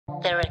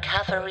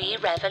recovery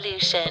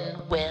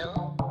revolution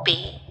will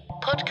be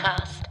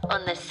podcast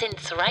on the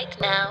Since Right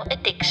Now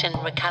Addiction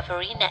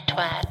Recovery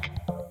Network.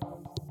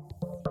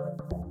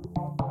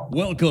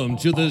 Welcome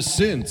to the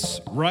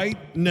Since Right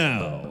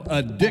Now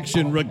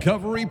Addiction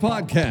Recovery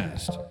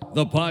Podcast,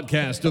 the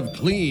podcast of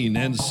clean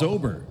and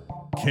sober,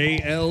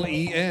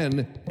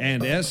 KLEN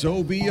and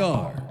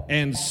SOBR,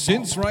 and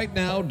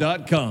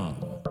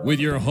sincerightnow.com, with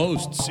your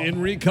hosts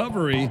in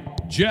recovery,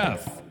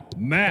 Jeff,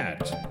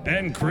 Matt,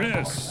 and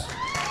Chris.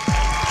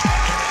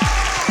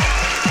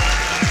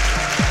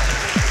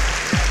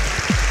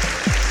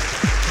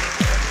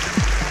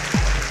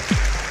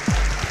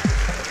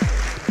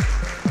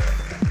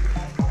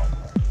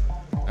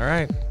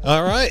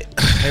 All right.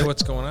 Hey,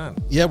 what's going on?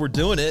 Yeah, we're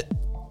doing it.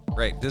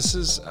 Right. This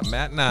is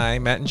Matt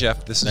and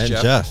Jeff. This is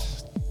And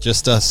Jeff.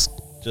 Just us.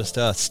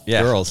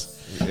 Yeah. Girls.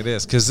 It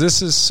is. Because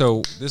this is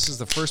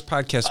the first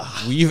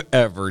podcast we've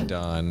ever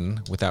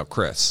done without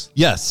Chris.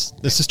 Yes,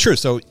 this is true.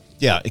 So,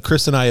 yeah,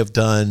 Chris and I have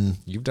done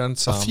You've done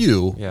some. a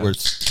few Yeah. where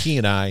he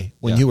and I,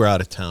 when you were out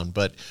of town,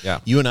 but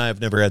you and I have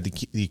never had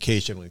the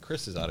occasion when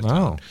Chris is out of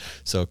town.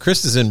 So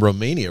Chris is in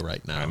Romania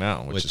right now. I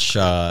know. Which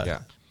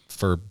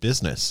for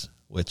business.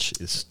 Which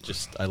is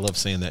just, I love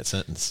saying that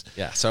sentence.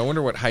 Yeah, so I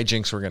wonder what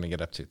hijinks we're going to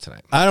get up to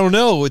tonight. I don't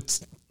know.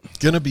 It's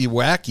going to be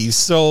wacky.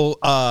 So,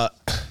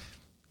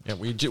 Yeah,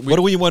 what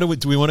do we want to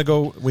do? We want to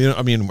go,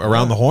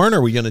 around the horn? Or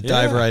are we going to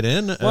dive right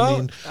in?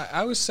 Well,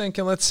 I was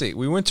thinking, let's see.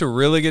 We went to a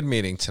really good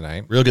meeting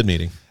tonight. Real good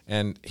meeting.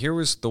 And here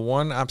was the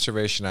one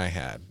observation I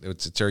had.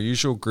 It's our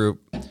usual group.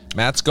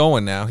 Matt's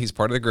going now. He's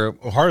part of the group.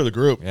 Oh, part of the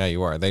group. Yeah,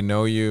 you are. They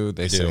know you.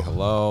 They say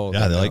hello.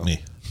 Yeah, they like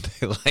me.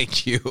 They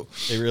like you.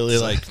 They really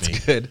like me.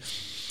 Good.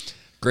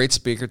 Great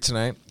speaker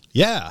tonight.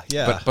 Yeah.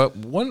 But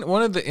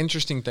one of the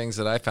interesting things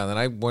that I found, and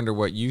I wonder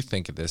what you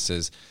think of this,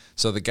 is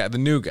so the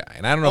new guy,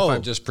 and I don't know if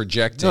I'm just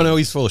projecting. No,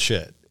 he's full of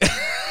shit.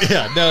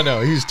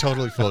 No, he's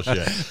totally full of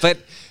shit. But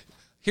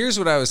here's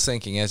what I was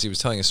thinking as he was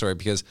telling a story,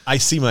 because I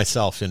see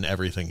myself in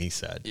everything he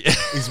said.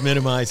 He's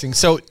minimizing.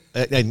 So,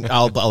 and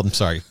I'm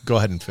sorry. Go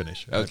ahead and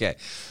finish. Okay.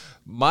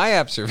 My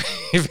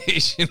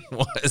observation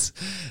was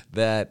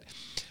that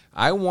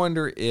I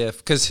wonder if,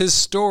 because his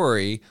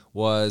story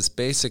was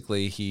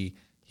basically he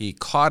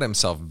caught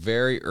himself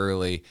very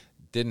early,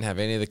 didn't have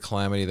any of the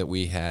calamity that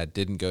we had,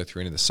 didn't go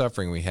through any of the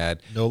suffering we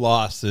had. No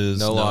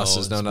losses. No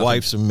losses, no his nothing.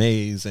 wife's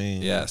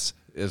amazing. Yes.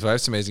 His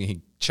wife's amazing.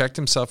 He checked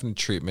himself into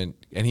treatment,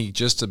 and he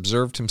just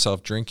observed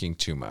himself drinking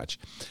too much.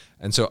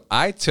 And so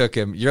I took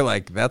him, you're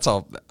like, that's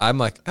all. I'm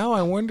like, oh,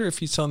 I wonder if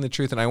he's telling the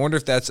truth. And I wonder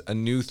if that's a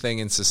new thing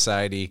in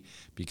society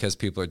because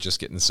people are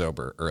just getting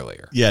sober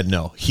earlier. Yeah,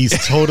 no,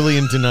 he's totally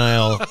in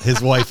denial.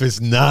 His wife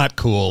is not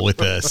cool with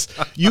this.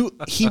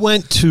 He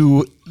went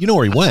to, you know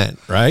where he went,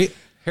 right?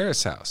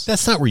 Harris House.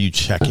 That's not where you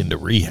check into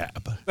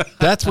rehab.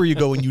 That's where you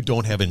go when you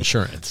don't have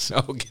insurance.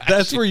 Oh, gosh.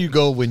 That's where you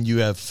go when you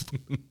have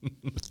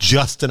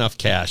just enough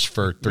cash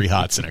for 3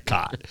 hots and a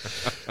cot.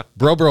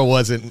 Bro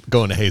wasn't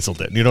going to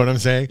Hazelden. You know what I'm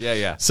saying?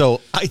 Yeah. So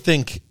I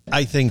think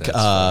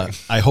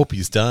I hope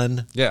he's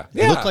done. Yeah.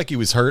 It looked like he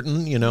was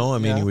hurting, He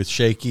was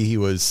shaky. He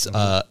was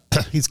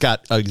he's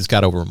got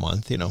over a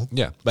month,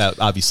 Yeah. But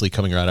obviously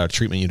coming right out of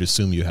treatment, you'd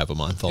assume you have a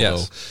month,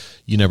 although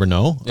you never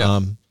know. Yeah.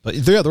 But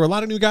there were a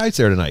lot of new guys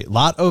there tonight. A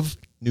lot of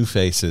new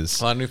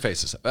faces. A lot of new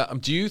faces.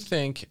 Do you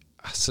think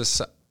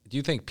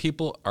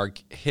people are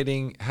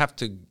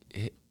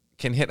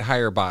can hit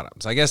higher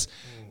bottoms? I guess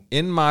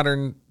in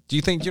modern, do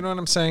you know what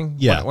I'm saying?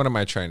 Yeah. What am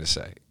I trying to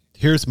say?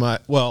 Here's my,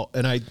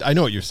 and I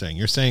know what you're saying.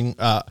 You're saying,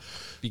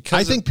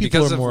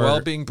 because of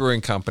Wellbeing Brewing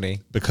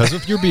Company, because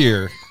of your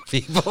beer,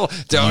 people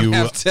don't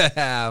have to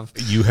have.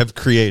 You have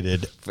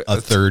created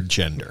a third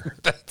gender.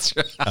 That's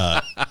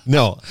right.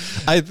 No,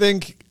 I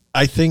think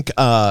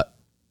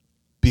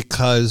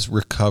because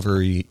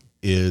recovery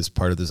is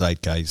part of the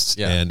zeitgeist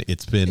and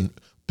it's been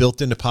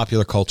built into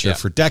popular culture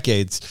for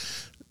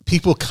decades,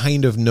 people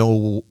kind of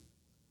know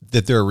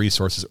that there are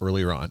resources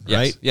earlier on,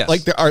 right? Yes.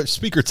 Like our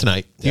speaker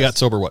tonight, he got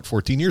sober,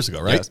 14 years ago,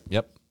 right? Yes.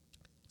 Yep.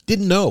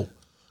 Didn't know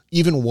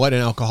even what an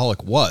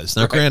alcoholic was.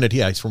 Now, granted,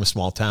 he's from a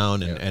small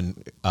town,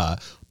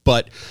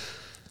 but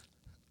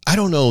I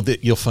don't know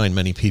that you'll find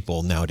many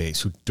people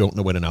nowadays who don't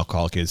know what an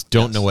alcoholic is,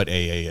 don't know what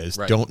AA is,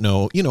 don't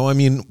know,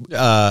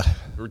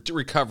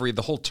 recovery,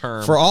 the whole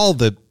term. For all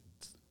the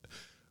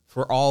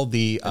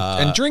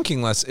and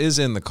drinking less is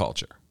in the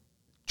culture.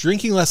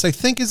 Drinking less, I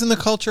think, is in the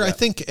culture. I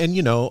think, and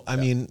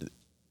mean,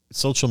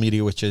 social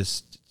media, which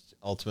is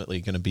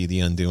ultimately going to be the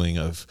undoing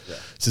of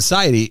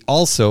society,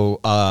 also,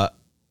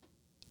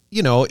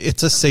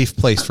 it's a safe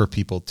place for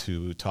people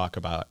to talk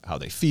about how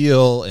they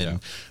feel, and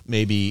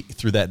maybe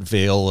through that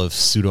veil of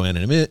pseudo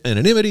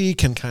anonymity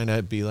can kind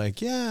of be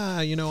like,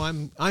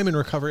 I'm in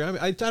recovery.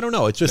 I don't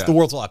know. It's just the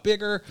world's a lot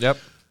bigger. Yep.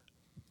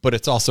 But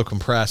it's also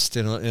compressed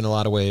in a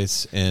lot of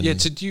ways. And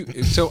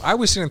so I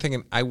was sitting there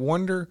thinking, I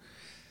wonder,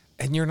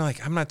 and you're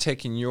like, I'm not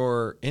taking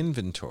your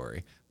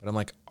inventory, But I'm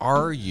like,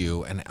 are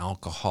you an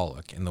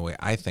alcoholic in the way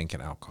I think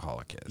an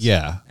alcoholic is?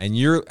 Yeah. And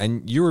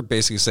you were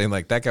basically saying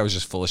like that guy was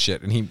just full of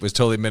shit, and he was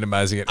totally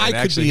minimizing it. And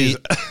I could be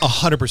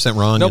 100%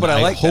 wrong. No, but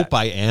I like hope that.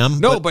 I am.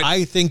 No, but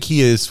I think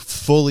he is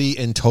fully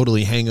and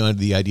totally hanging on to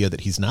the idea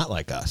that he's not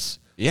like us.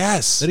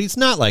 Yes. That he's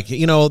not like,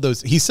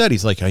 those. He said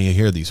he's like, you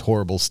hear these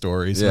horrible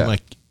stories. Yeah. And I'm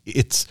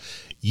like,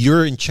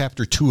 you're in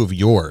chapter 2 of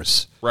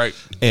yours, Right.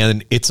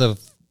 And it's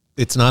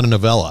not a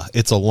novella.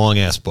 It's a long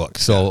ass book.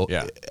 So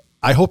Yeah.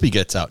 I hope he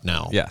gets out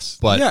now. Yes.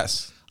 But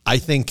yes. I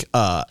think,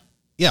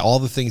 all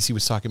the things he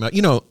was talking about,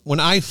 when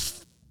I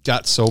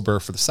got sober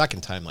for the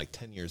second time, like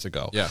 10 years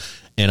ago, Yeah.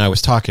 and I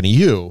was talking to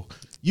you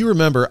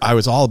remember I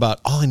was all about,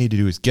 all I need to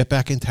do is get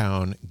back in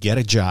town, get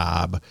a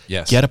job,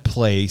 Yes. get a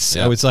place.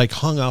 Yep. I was like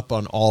hung up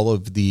on all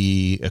of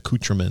the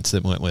accoutrements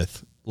that went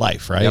with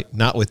life, right? Yep.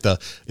 Not with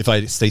if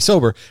I stay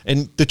sober.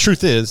 And the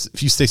truth is,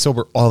 if you stay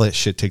sober, all that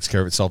shit takes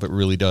care of itself. It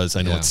really does.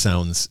 I know Yeah. it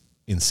sounds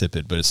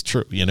insipid, but it's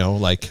true,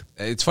 like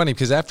It's funny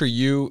because after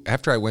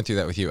I went through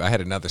that with you, I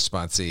had another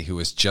sponsee who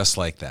was just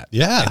like that.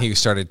 Yeah. And he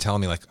started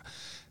telling me like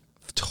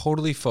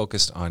totally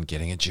focused on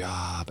getting a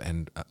job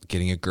and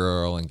getting a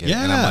girl and getting,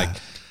 and I'm Yeah. like,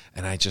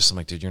 I'm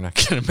like, dude, you're not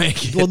going to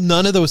make it. well,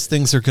 none of those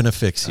things are going to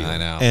fix you. I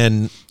know.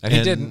 And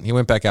he didn't. He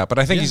went back out, but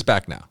I think he's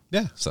back now.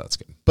 Yeah. So that's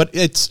good. But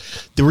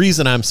it's the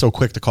reason I'm so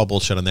quick to call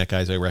bullshit on that guy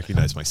is I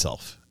recognize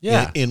myself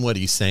in what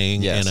he's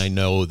saying. Yes. And I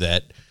know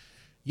that,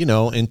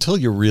 until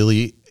you're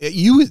really,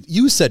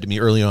 you said to me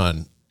early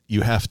on,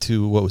 you have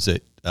to, what was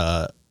it?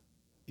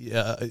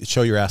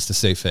 Show your ass to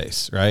save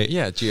face, right?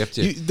 Yeah. Do you have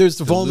to? There's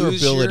the to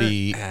lose vulnerability.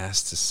 your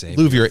ass to save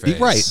Lose your your face.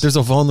 right. There's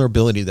a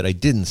vulnerability that I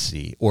didn't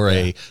see, or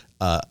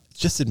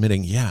just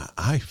admitting,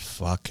 I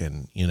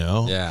fucking,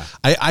 Yeah.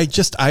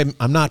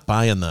 I'm not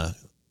buying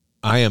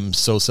I am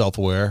so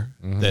self-aware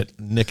that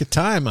nick of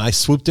time I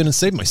swooped in and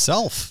saved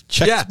myself.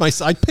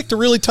 I picked a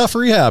really tough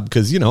rehab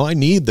because I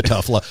need the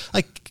tough love.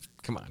 Like,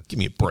 Come on. give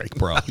me a break,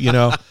 bro.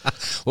 Well,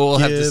 we'll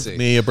have to Give see.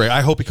 me a break.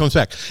 I hope he comes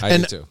back. I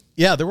do too.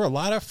 Yeah, there were a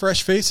lot of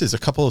fresh faces. A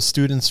couple of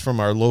students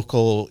from our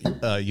local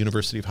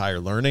University of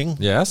Higher Learning.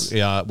 Yes.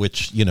 Yeah,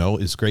 which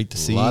is great to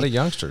see. A lot of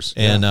youngsters.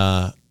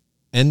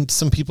 And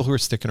some people who are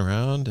sticking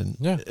around, and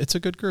Yeah. it's a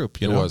good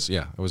group. It was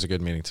a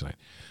good meeting tonight.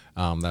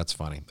 That's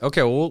funny.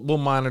 Okay, well, we'll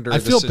monitor. I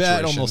the feel situation.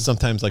 bad almost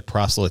sometimes like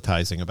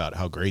proselytizing about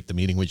how great the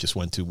meeting we just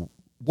went to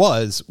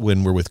was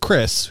when we're with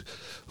Chris,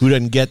 who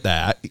doesn't get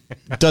that,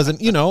 doesn't,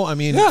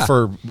 Yeah.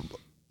 for,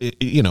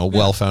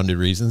 well-founded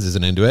reasons,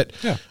 isn't into it.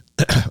 Yeah.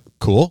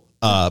 Cool.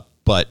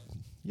 But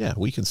yeah,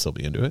 we can still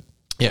be into it.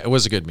 Yeah, it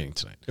was a good meeting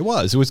tonight. It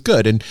was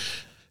good. And,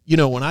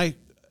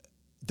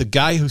 the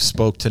guy who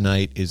spoke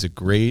tonight is a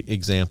great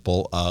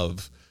example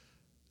of,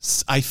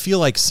 I feel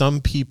like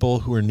some people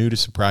who are new to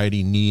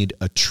sobriety need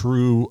a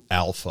true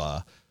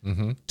alpha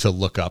to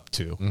look up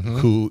to,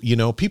 who,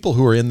 people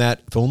who are in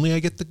that, if only I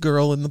get the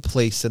girl and the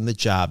place and the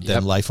job,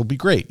 then life will be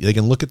great. They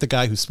can look at the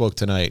guy who spoke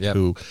tonight,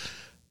 who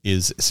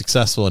is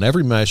successful in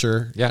every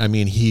measure. Yeah. I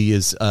mean, he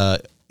is,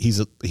 he's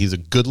a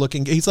good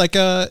looking, he's like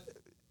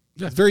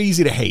very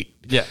easy to hate.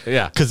 Yeah,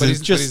 yeah. Because But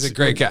it's he's a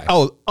great guy.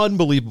 Oh,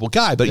 unbelievable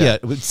guy. But Yeah.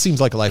 it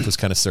seems like life was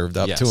kind of served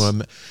up Yes. to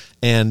him.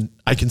 And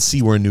I can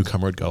see where a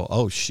newcomer would go,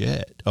 oh,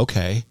 shit.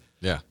 Okay.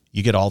 Yeah.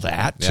 You get all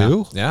that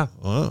too? Yeah.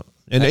 Oh.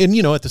 And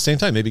at the same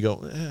time, maybe go,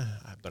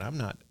 but I'm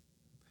not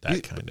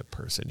that kind of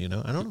person, I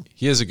don't know.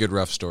 He has a good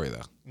rough story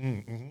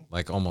though.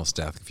 Like almost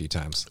death a few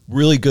times.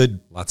 Really good,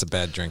 Lots of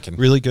bad drinking.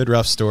 really good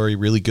rough story.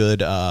 Really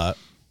good. I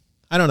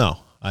don't know.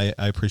 I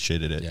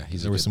appreciated it. Yeah,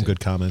 he's a there were good some dude. good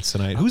comments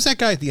tonight. Who's that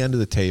guy at the end of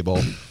the table?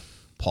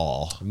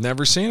 Paul. I've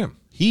never seen him.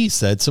 He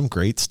said some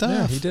great stuff.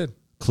 Yeah, he did.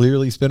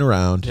 Clearly he's been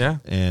around. Yeah.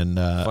 And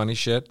Funny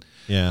shit.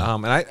 yeah.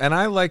 And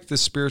I like the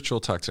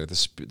spiritual talk there.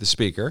 The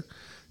speaker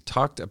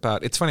talked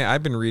about. It's funny.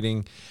 I've been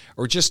reading,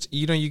 or just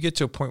you get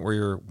to a point where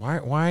you're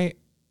why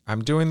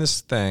I'm doing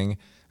this thing,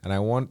 and I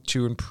want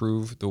to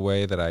improve the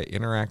way that I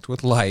interact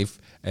with life.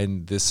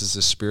 And this is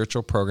a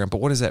spiritual program, but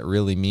what does that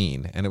really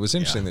mean? And it was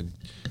interesting that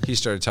he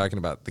started talking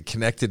about the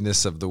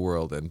connectedness of the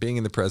world and being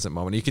in the present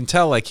moment. You can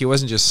tell, like, he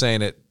wasn't just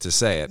saying it to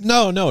say it.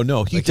 No.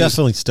 He Like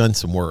definitely done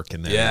some work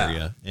in that Yeah.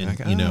 area. And,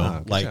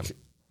 Like, good job.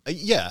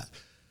 yeah.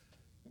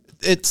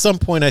 At some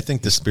point, I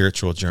think the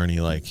spiritual journey,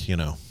 It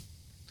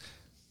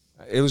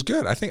was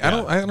good. I think I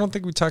don't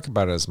think we talk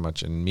about it as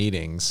much in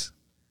meetings,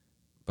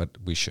 but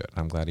we should.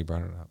 I'm glad he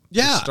brought it up.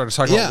 Yeah. Just started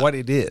talking Yeah. about what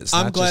it is.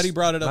 I'm not glad just- he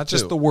brought it up, Not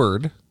just too. the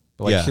word,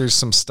 but like Yeah. here's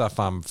some stuff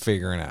I'm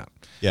figuring out.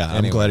 yeah, I'm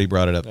Anyway. glad he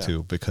brought it up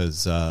too,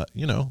 because, I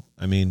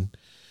mean,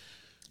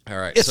 All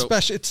right.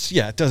 especially,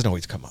 it doesn't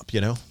always come up,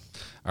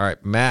 all right,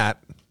 Matt,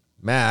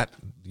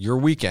 your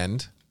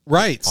weekend.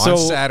 Right. On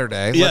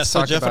Saturday. Yeah, Let's so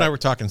talk Jeff and about- I were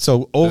talking.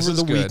 So over is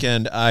the good.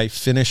 weekend, I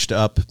finished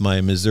up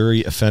my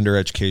Missouri Offender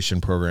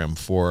Education Program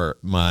for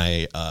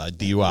my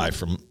DUI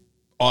from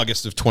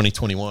August of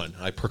 2021.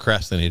 I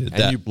procrastinated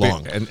that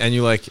long. And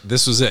you like,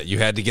 this was it. You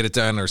had to get it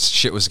done or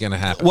shit was going to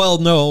happen. Well,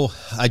 no,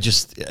 I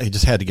just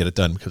had to get it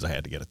done because I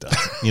had to get it done.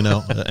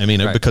 I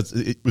mean, Right. because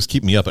it was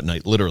keeping me up at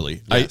night,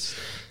 literally. Yes.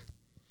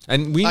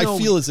 And I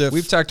feel as if-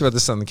 we've talked about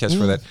this on the catch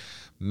for that.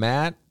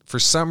 Matt, for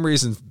some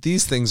reason,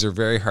 these things are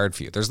very hard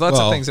for you. There's lots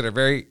of things that are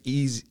very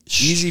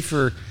easy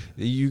for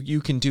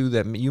you can do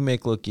that you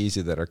make look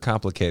easy that are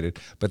complicated.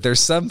 But there's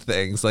some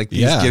things like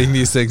getting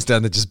these things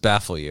done that just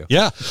baffle you.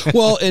 Yeah.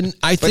 Well, and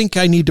I think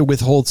I need to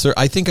withhold, sir.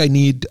 I think I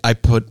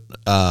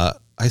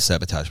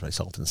sabotage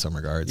myself in some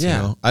regards. Yeah.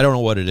 You know? I don't know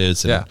what it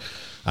is. And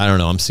I don't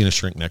know. I'm seeing a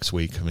shrink next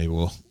week. Maybe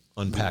we'll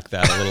unpack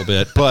that a little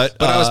bit.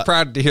 But I was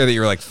proud to hear that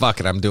you were like,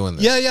 fuck it, I'm doing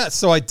this. Yeah.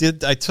 So I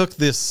took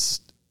this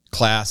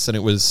class, and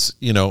it was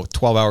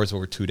 12 hours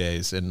over 2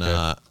 days, and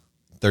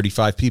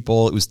 35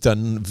 people. It was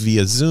done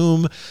via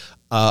Zoom,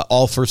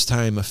 all first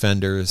time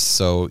offenders.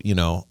 So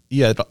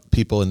you had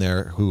people in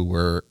there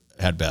who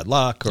had bad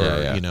luck,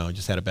 or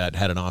just had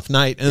an off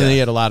night, and then you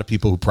had a lot of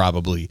people who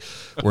probably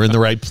were in the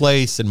right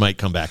place and might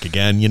come back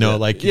again. You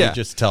could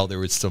just tell there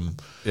was some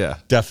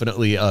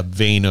definitely a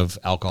vein of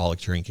alcoholic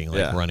drinking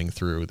running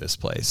through this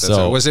place.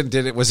 So was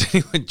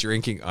anyone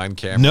drinking on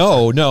camera?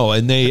 No,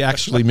 and they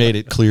actually made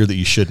it clear that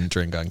you shouldn't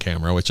drink on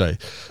camera, which I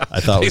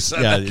thought was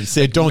they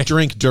said don't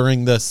drink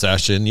during the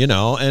session,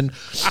 and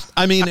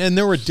I mean, and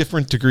there were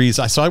different degrees.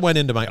 So I went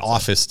into my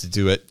office to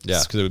do it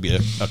because it would be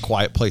a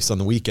quiet place on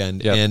the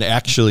weekend, and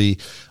actually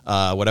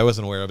what I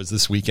wasn't aware of is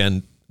this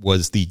weekend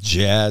was the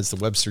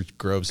Webster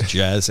Groves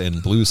Jazz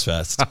and Blues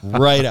Fest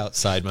right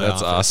outside my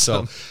office. That's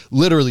awesome. So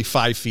literally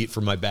 5 feet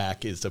from my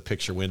back is a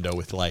picture window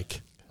with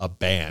like a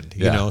band,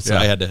 so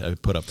I had to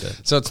put up the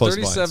So it's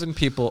 37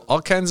 people,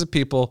 all kinds of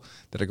people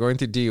that are going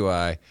through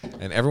DUI,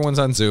 and everyone's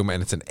on Zoom,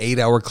 and it's an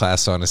 8-hour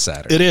class on a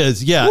Saturday. It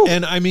is, yeah. Woo.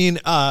 And I mean,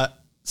 and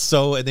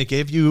they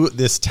gave you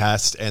this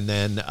test, and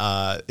then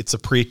it's a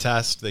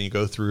pre-test, then you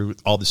go through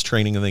all this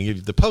training, and then you give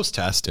you the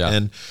post-test. Yeah.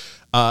 And,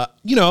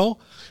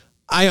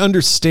 I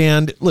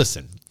understand.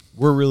 Listen,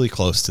 we're really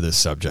close to this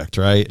subject,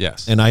 right?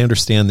 Yes. And I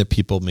understand that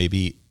people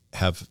maybe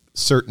have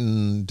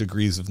certain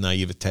degrees of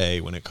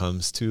naivete when it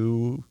comes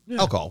to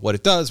alcohol, what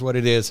it does, what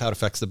it is, how it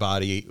affects the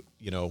body,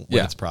 when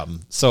it's a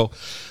problem. So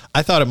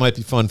I thought it might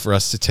be fun for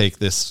us to take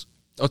this.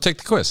 Oh, take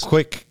the quiz.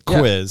 Quick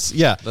quiz.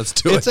 Yeah. Let's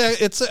do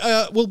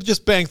it. We'll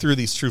just bang through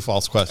these true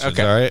false questions.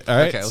 Okay. All right.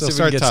 Okay. Let's see if we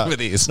can get some of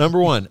these. Number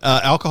one,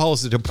 alcohol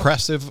is a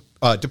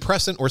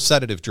depressant or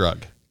sedative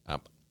drug.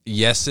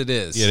 Yes, it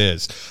is. It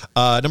is.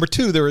 Number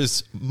two, there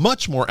is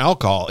much more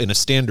alcohol in a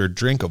standard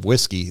drink of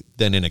whiskey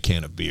than in a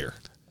can of beer.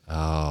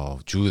 Oh,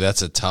 Drew,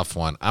 that's a tough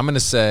one. I'm going to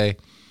say,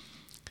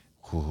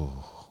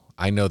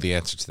 I know the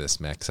answer to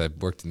this, Matt, because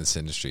I've worked in this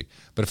industry.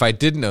 But if I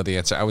didn't know the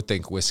answer, I would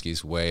think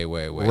whiskey's way,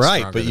 way, way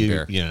stronger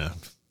than beer.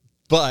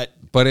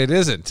 But it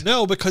isn't.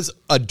 No, because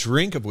a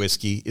drink of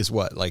whiskey is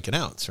what, like an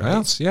ounce, right? An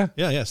ounce, yeah.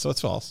 Yeah, so it's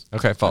false.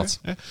 Okay, false.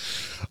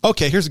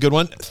 Okay, here's a good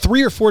one.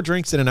 3 or 4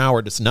 drinks in an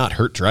hour does not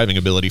hurt driving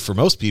ability for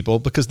most people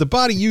because the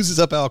body uses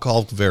up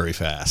alcohol very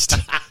fast.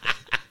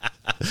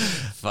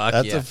 Fuck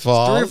That's a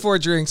false. 3 or 4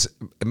 drinks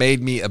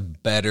made me a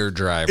better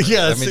driver.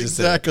 Yes,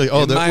 exactly.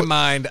 In my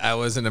mind, I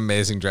was an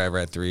amazing driver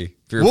at 3 or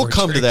 4 We'll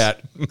come drinks. to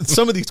that.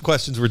 Some of these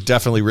questions were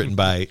definitely written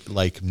by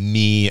like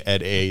me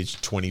at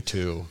age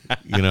 22.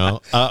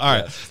 All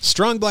right.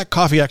 Strong black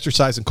coffee,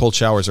 exercise, and cold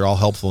showers are all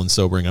helpful in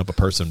sobering up a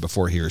person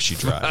before he or she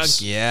drives.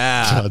 Fuck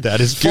yeah.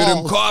 That is Give false.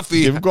 him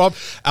coffee. Give him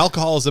coffee.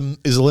 Alcoholism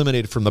is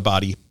eliminated from the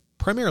body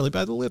primarily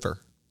by the liver.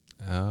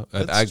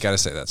 I gotta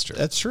say that's true.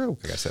 That's true.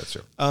 I gotta say that's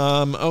true.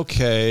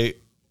 Okay.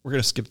 We're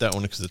going to skip that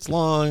one because it's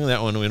long.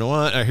 That one we don't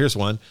want. Here's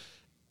one.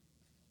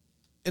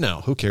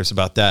 Who cares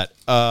about that?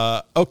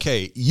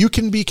 Okay. You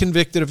can be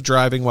convicted of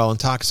driving while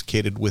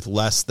intoxicated with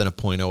less than a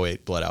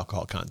 0.08 blood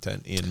alcohol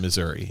content in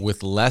Missouri.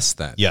 With less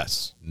than?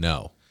 Yes.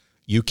 No.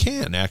 You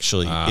can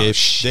actually.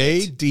 If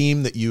they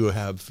deem that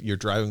you're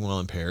driving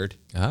while impaired.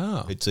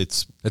 Oh.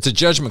 It's a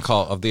judgment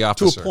call of the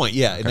officer. To a point,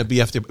 yeah. Okay. And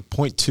you have to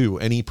point to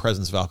any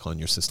presence of alcohol in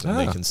your system.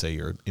 They can say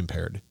you're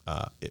impaired.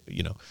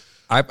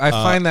 I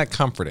find that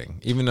comforting,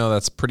 even though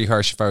that's pretty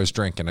harsh. If I was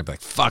drinking, I'd be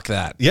like, fuck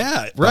that.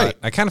 Yeah, right.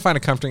 But I kind of find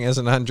it comforting as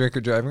a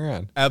non-drinker driving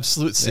around.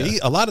 Absolutely. See,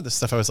 a lot of this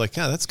stuff I was like,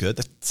 yeah, that's good.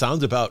 That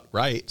sounds about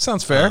right.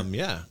 Sounds fair.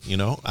 Yeah.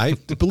 I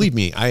believe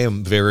me, I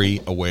am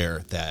very aware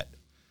that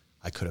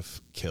I could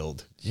have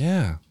killed.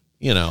 Yeah.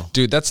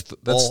 Dude, that's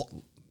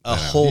a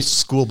whole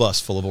school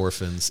bus full of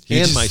orphans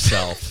and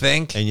myself.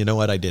 And you know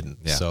what? I didn't.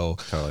 Yeah, so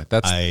totally.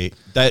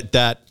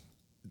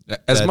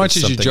 As much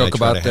as you joke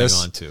about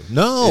this,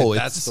 no,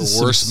 that's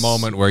the worst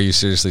moment where you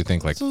seriously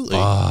think like,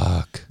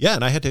 fuck. Yeah,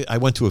 and I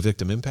went to a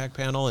victim impact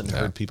panel and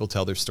heard people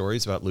tell their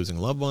stories about losing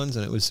loved ones,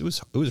 and it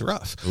was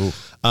rough.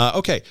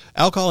 Okay,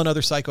 alcohol and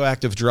other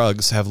psychoactive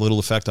drugs have little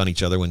effect on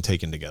each other when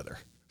taken together.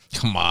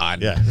 Come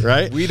on, yeah,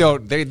 right. We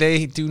don't.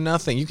 They do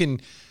nothing. You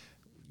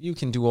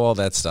can do all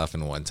that stuff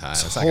in one time.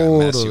 It's not gonna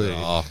mess you at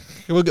all.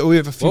 We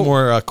have a few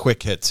more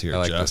quick hits here,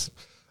 like Jeff.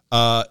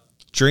 This.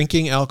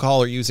 Drinking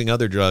alcohol or using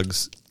other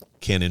drugs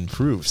can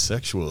improve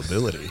sexual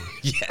ability.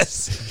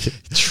 Yes.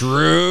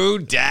 True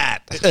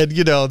dat. And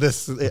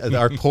this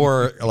our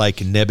poor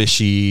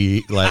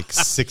nebbishy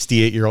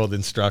 68-year-old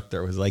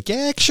instructor was like,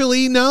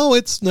 actually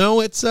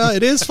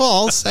it is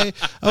false.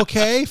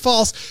 Okay,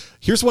 false.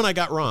 Here's one I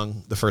got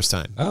wrong the first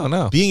time. Oh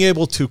no. Being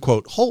able to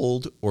quote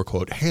hold or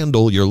quote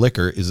handle your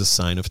liquor is a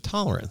sign of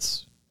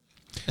tolerance.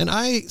 And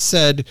I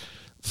said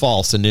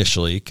false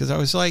initially because I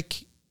was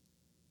like,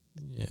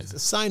 it's a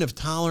sign of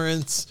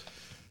tolerance.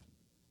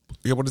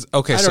 Yeah, what is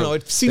okay? I don't know.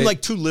 It seemed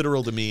like too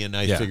literal to me, and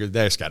I figured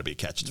there's got to be a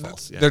catch. It's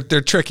false. Yeah.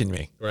 They're tricking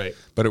me, Right.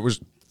 But it was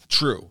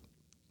true.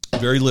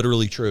 Very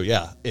literally true.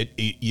 Yeah.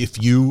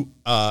 If you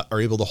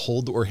are able to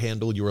hold or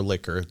handle your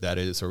liquor, that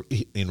is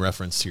in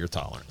reference to your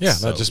tolerance. Yeah,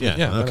 that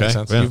that makes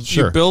sense. Well,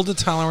 you build a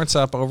tolerance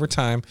up over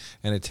time,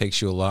 and it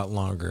takes you a lot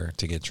longer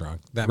to get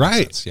drunk. That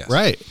makes sense. Yes.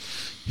 Right.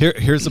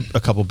 Here's a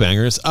couple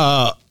bangers.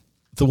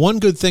 The one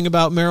good thing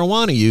about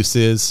marijuana use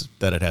is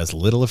that it has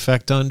little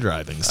effect on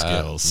driving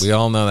skills. We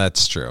all know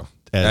that's true.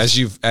 As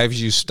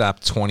you stop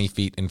 20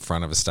 feet in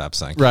front of a stop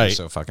sign, right? You're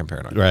so fucking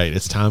paranoid. Right.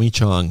 It's Tommy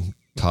Chong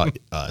taught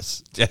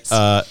us. Yes.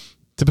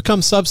 To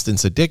become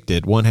substance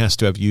addicted, one has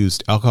to have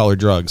used alcohol or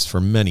drugs for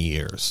many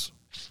years.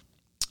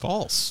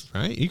 False,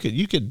 right?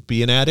 You could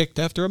be an addict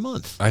after a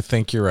month. I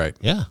think you're right.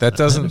 Yeah, that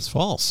doesn't. It's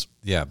false.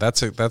 Yeah,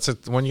 that's a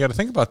one you got to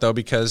think about though,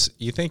 because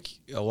you think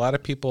a lot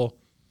of people,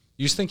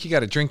 you just think you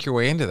got to drink your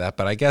way into that.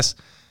 But I guess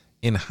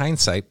in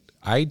hindsight,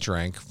 I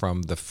drank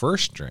from the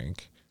first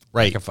drink.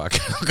 Right. Like a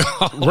fucking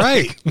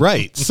alcoholic.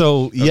 Right.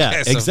 So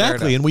yeah, so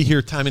exactly. And we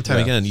hear time and time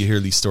again, you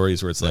hear these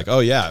stories where it's like, oh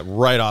yeah,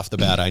 right off the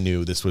bat, I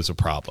knew this was a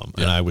problem,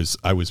 and I was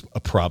a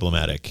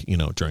problematic,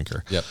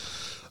 drinker. Yep.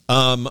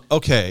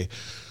 Okay.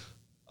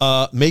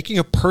 Making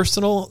a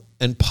personal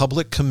and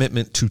public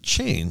commitment to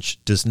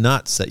change does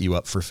not set you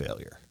up for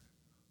failure.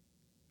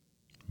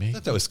 I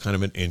thought that was kind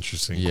of an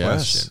interesting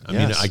question. I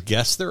mean, I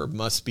guess there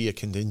must be a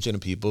contingent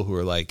of people who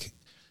are like,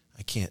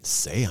 I can't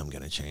say I'm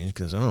going to change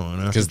because I don't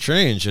want to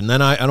change, and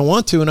then I don't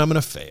want to, and I'm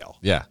going to fail.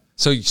 Yeah.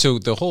 So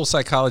the whole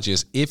psychology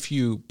is if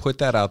you put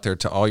that out there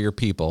to all your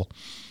people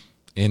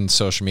in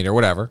social media or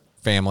whatever,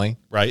 family,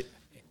 right?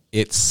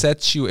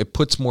 It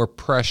puts more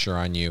pressure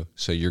on you,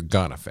 so you're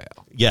gonna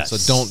fail. Yes.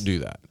 So don't do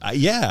that.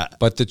 Yeah.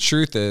 But the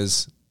truth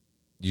is,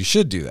 you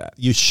should do that.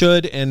 You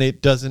should, and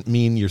it doesn't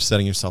mean you're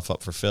setting yourself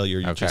up for failure.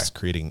 You're just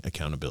creating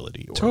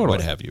accountability or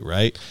what have you,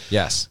 right?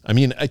 Yes. I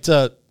mean,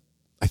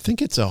 I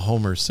think it's a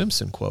Homer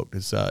Simpson quote.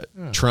 Is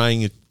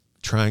trying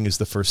is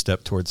the first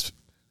step towards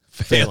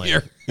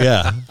failure.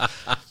 Yeah.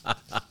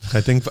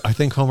 I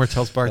think Homer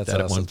tells Bart that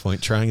at one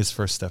point. Trying is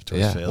first step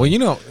towards failure. Well, you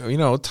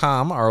know,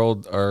 Tom, our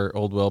old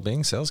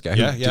well-being sales guy,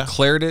 who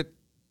declared it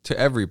to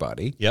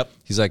everybody. Yep.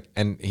 He's like,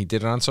 and he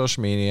did it on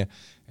social media,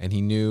 and he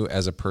knew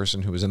as a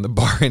person who was in the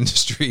bar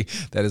industry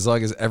that as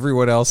long as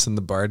everyone else in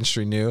the bar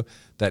industry knew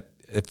that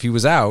if he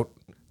was out,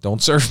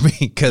 don't serve me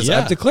because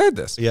I've declared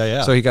this.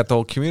 Yeah. So he got the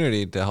whole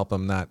community to help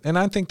him not. And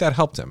I think that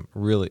helped him,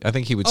 really. I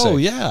think he would say. Oh,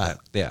 yeah.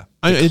 Yeah.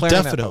 It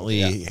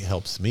definitely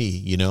helps me,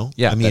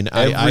 Yeah. I mean,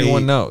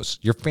 everyone knows.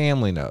 Your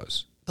family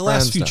knows. The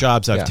last few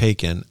jobs I've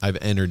taken, I've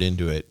entered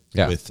into it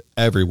with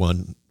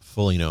everyone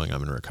fully knowing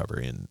I'm in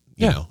recovery and,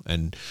 you know,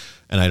 and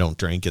I don't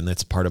drink, and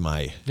that's part of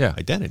my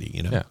identity,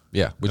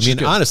 Yeah. I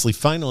mean, honestly,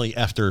 finally,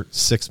 after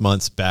 6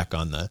 months back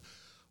on the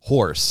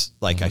horse,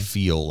 like I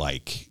feel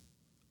like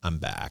I'm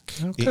back.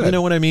 You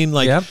know what I mean?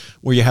 Like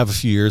where you have a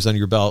few years under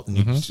your belt, and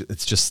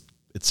it's just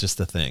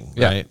a thing,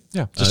 right?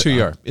 Yeah, just who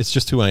you are. It's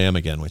just who I am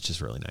again, which is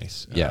really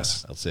nice.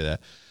 Yes, I'll say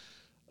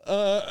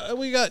that.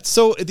 We got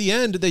so at the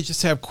end they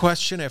just have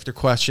question after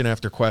question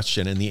after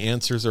question, and the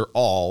answers are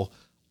all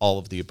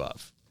of the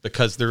above.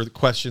 Because there are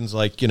questions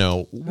like,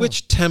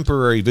 which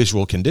temporary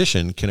visual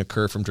condition can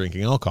occur from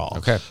drinking alcohol?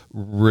 Okay.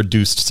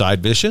 Reduced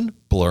side vision,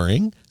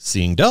 blurring,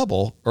 seeing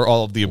double, or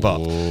all of the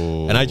above.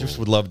 Ooh. And I just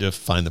would love to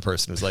find the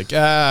person who's like,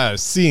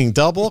 seeing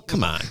double?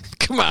 Come on.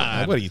 Come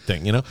on. What do you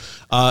think?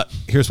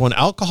 Here's one.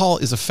 Alcohol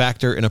is a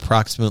factor in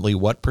approximately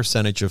what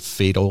percentage of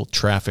fatal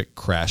traffic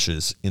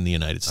crashes in the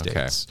United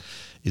States?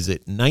 Okay. Is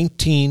it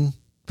 19%,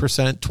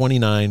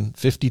 29%,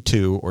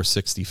 52%, or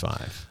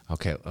 65%?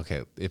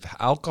 Okay. If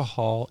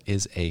alcohol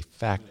is a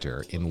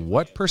factor in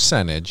what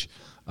percentage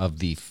of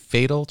the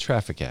fatal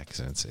traffic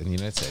accidents in the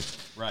United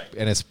States? Right.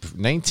 And it's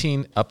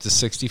 19 up to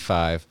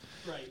 65.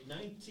 Right.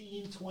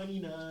 19,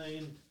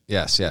 29.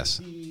 Yes.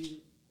 50,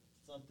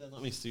 something.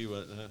 Let me see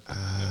what.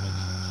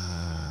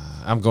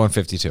 I'm going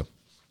 52.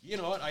 You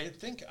know what? I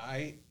think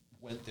I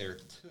went there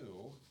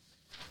too.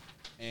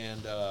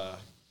 And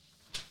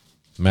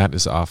Matt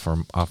is off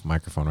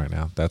microphone right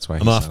now. That's why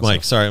I'm off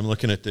mic. Sorry, I'm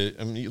looking at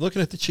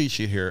the cheat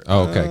sheet here.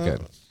 Oh, okay,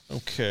 good.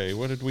 Okay,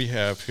 what did we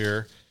have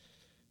here?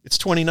 It's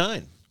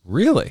 29.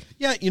 Really?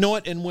 Yeah, you know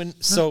what? And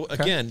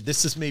again,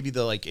 this is maybe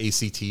the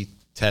ACT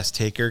test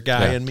taker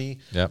guy in me.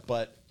 Yeah.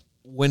 But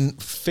when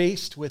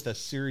faced with a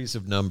series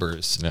of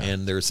numbers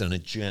and there's an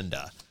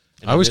agenda,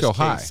 I always go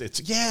high.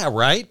 It's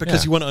right?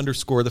 Because you want to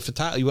underscore the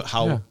fatality,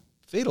 how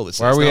fatal this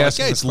is. Why are we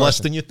asking it's less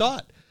than you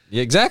thought.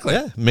 Yeah, exactly.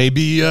 Yeah,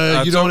 maybe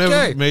you don't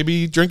have.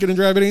 Maybe drinking and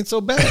driving ain't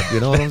so bad. You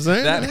know what I'm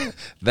saying?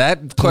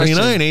 that question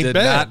did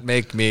not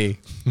make me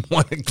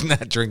want to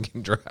not drink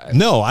and drive.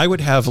 No, I would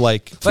have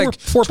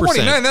 4%.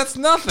 29. That's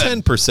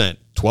nothing. 10%,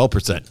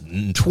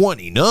 12%,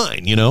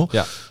 29.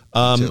 Yeah.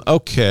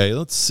 Okay.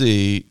 Let's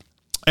see.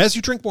 As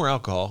you drink more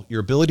alcohol, your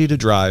ability to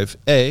drive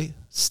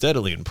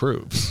steadily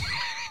improves.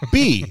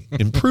 B,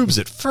 improves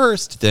at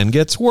first, then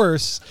gets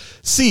worse.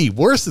 C,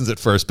 worsens at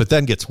first, but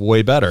then gets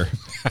way better.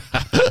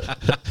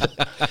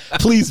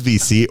 Please be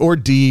C. Or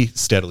D,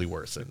 steadily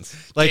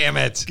worsens. Like, Damn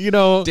it. You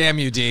know, Damn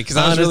you, D, because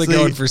I was really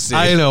going for C.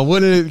 I know.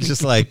 Wouldn't it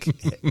just like,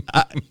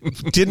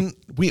 didn't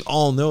we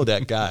all know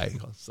that guy?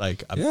 It's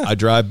like, I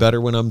drive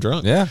better when I'm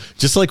drunk. Yeah.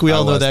 Just like we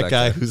all know was that that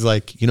guy guy. who's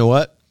like, you know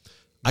what?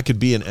 I could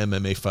be an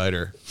MMA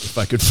fighter if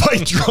I could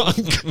fight drunk.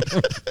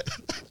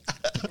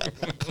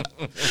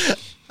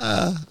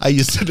 I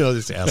used to know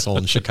this asshole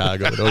in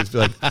Chicago would always be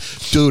like,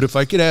 dude, if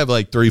I could have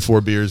like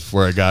 3-4 beers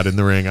before I got in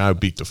the ring, I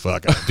would beat the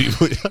fuck out of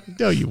people.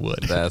 No, you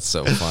would. That's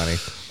so funny.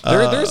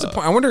 There's a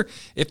point. I wonder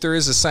if there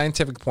is a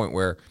scientific point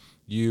where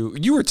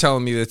you were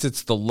telling me that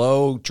it's the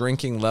low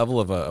drinking level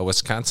of a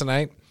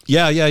Wisconsinite.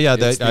 Yeah.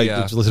 It's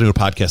I was listening to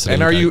a podcast.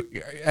 And are you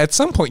at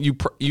some point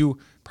you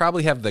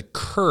probably have the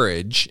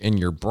courage in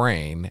your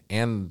brain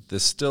and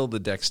the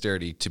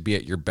dexterity to be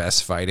at your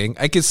best fighting?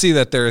 I could see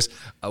that there's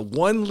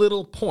one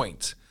little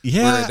point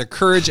where the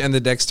courage and the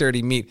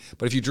dexterity meet,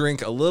 but if you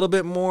drink a little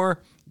bit more,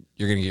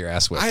 you're going to get your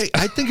ass whipped.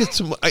 I think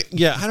it's,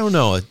 I don't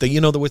know.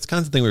 The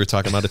Wisconsin thing we were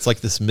talking about, it's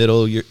like this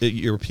middle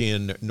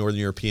European, Northern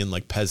European,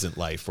 like peasant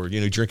life where,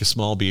 you drink a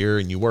small beer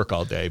and you work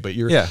all day, but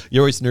you're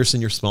always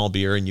nursing your small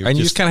beer and you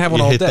just kind of have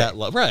one all day.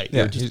 Right.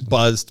 Yeah. You're just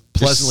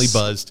pleasantly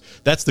buzzed.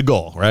 That's the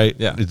goal, right?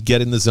 Yeah.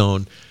 Get in the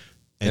zone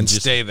and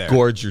just stay there.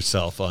 Gorge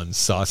yourself on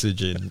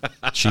sausage and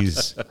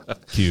cheese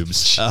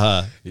cubes.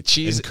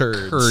 Cheese and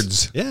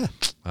curds. Yeah.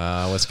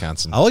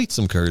 Wisconsin. I'll eat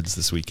some curds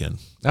this weekend.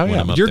 Oh, when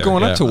yeah. I'm up You're there.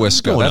 going up to I'm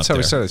Wisco. going That's up how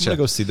we there. started the show. I'm going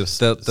to go see this.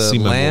 The see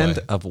my land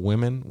boy. of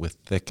women with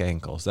thick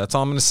ankles. That's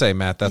all I'm going to say,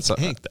 Matt. That's I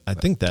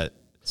think that.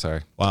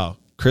 sorry. Wow.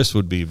 Chris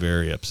would be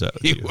very upset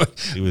with you.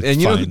 He would And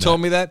you know who find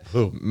told me that?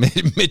 Who?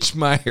 Mitch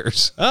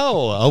Myers.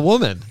 Oh, a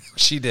woman.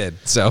 She did.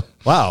 So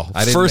Wow.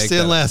 I didn't First make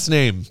and that last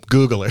name.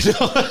 Google it. you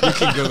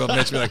can Google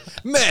Mitch and be like,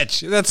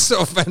 Mitch, that's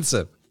so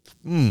offensive.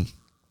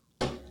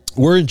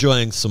 We're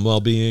enjoying some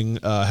well-being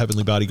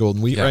Heavenly Body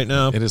Golden Wheat right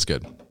now. It is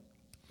good.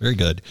 Very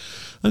good.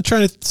 I'm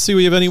trying to see if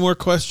we have any more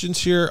questions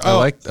here. I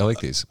like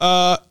these.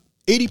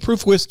 80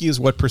 proof whiskey is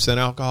what %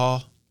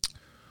 alcohol?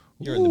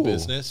 You're in the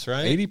business,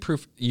 right? 80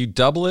 proof. You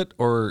double it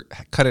or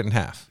cut it in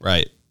half.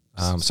 Right.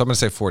 So I'm going to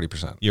say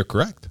 40%. You're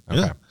correct.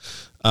 Okay.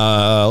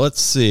 Yeah.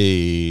 Let's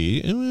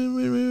see.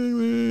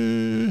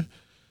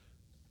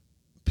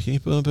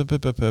 People.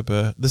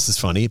 This is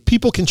funny.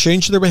 People can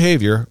change their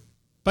behavior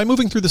by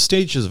moving through the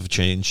stages of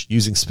change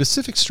using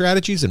specific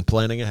strategies and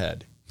planning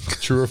ahead.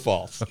 True or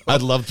false?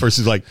 I'd love the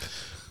person who's like,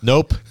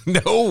 nope.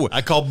 No.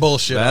 I call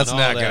bullshit. That's on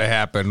all not that. going to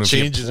happen if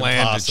Change you is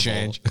plan to impossible,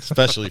 change.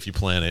 especially if you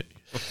plan it.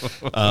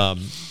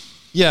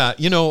 Yeah,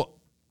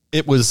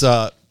 it was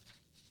That's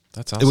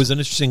awesome. it was an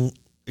interesting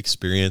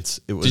experience.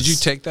 It was. Did you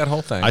take that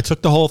whole thing? I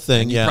took the whole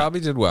thing. You probably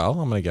did well,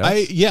 I'm going to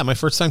guess. My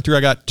first time through,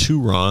 I got 2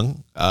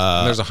 wrong.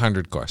 And there's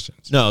 100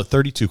 questions. No,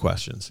 32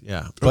 questions.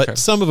 Yeah. But Okay.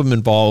 some of them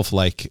involve,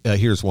 like,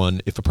 here's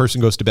one. If a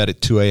person goes to bed at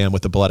 2 a.m.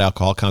 with a blood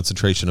alcohol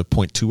concentration of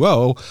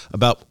 0.20,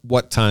 about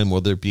what time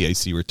will their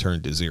BAC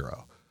return to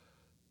 0?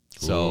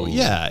 So,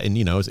 yeah. And,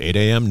 it's 8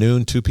 a.m.,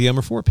 noon, 2 p.m.,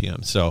 or 4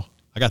 p.m. So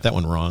I got that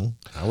one wrong.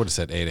 I would have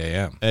said 8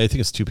 a.m. I think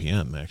it's 2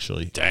 p.m.,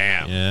 actually.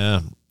 Damn. Yeah.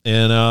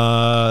 And,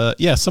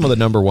 some of the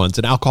number ones.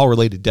 An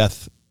alcohol-related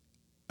death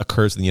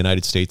occurs in the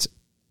United States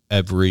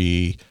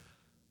every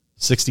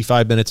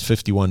 65 minutes,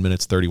 51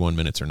 minutes, 31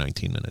 minutes, or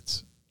 19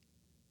 minutes.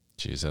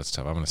 Jeez, that's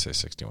tough. I'm going to say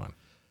 61.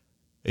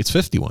 It's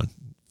 51.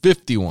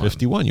 51.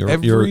 51.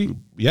 Every-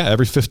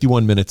 Every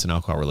 51 minutes an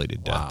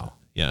alcohol-related death. Wow.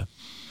 Yeah.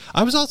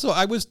 I was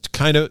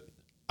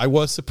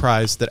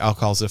surprised that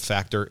alcohol is a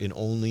factor in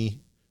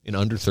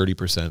under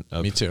 30%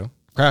 of Me too.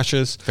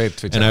 crashes.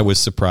 Faith And I was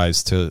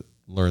surprised to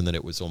learn that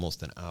it was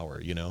almost an hour,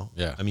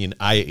 Yeah. I mean,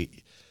 I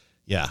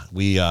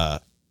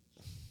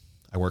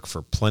work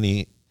for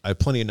I have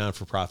plenty of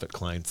non-for-profit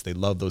clients. They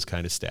love those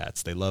kind of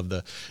stats. They love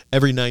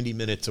every 90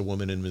 minutes a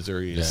woman in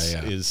Missouri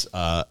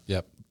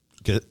Yep.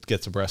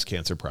 gets a breast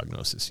cancer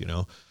prognosis,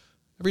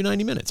 every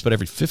 90 minutes, but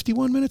every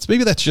 51 minutes,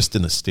 maybe that's just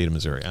in the state of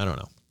Missouri. I don't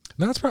know.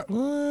 No, that's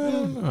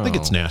probably. I think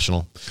it's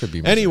national. Could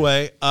be Missouri.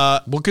 Anyway,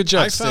 Well, good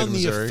job, I state of found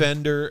the Missouri.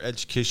 offender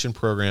education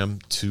program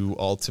to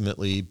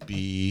ultimately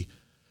be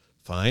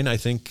fine. I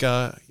think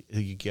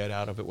you get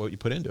out of it what you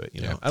put into it.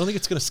 Yeah. I don't think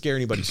it's going to scare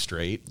anybody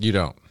straight. You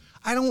don't.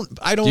 I don't.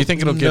 Do you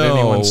think it'll get know.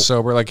 anyone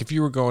sober? Like if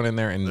you were going in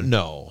there and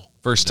No.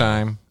 first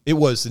time. It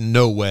was in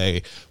no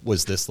way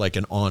was this like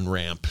an on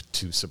ramp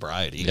to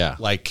sobriety. Yeah.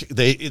 Like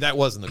that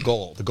wasn't the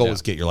goal. The goal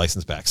was get your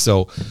license back.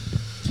 So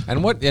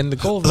And the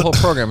goal of the whole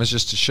program is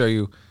just to show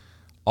you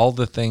all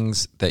the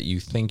things that you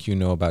think you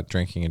know about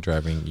drinking and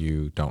driving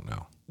you don't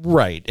know.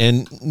 right.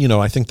 And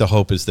I think the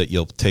hope is that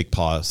you'll take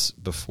pause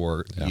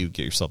before you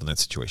get yourself in that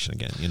situation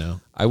again,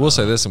 I will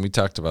say this, and we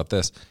talked about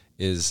this,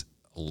 is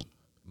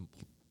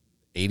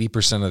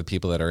 80% of the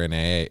people that are in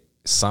AA,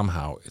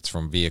 somehow it's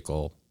from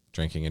vehicle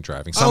drinking and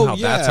driving. Somehow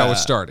that's how it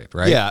started,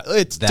 right? Yeah,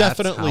 it's That's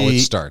definitely how it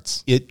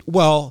starts.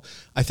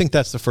 I think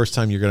that's the first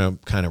time you're going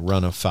to kind of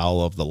run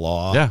afoul of the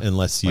law Yeah.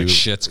 unless you Like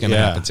shit's going to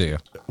happen to you.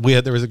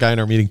 There was a guy in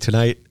our meeting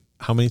tonight.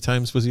 how many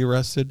times was he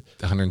arrested?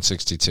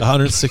 162.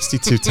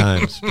 162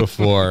 times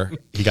before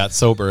he got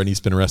sober, and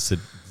he's been arrested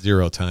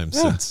 0 times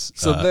since.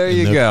 So there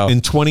you go.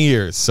 In 20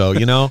 years. So,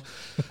 yeah,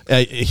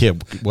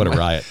 what a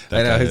riot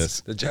that guy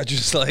is. The judge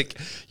was like,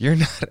 "You're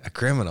not a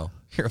criminal.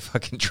 You're a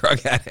fucking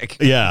drug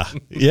addict." Yeah.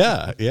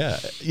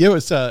 It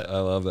was. I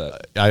love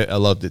that. I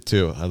loved it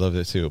too.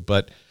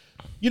 But,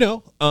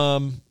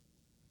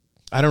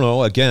 I don't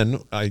know. Again,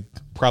 I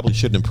probably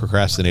shouldn't have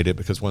procrastinated,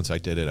 because once I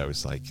did it, I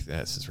was like,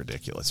 "This is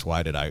ridiculous.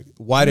 Why do I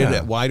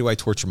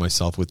torture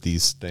myself with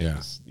these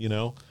things?"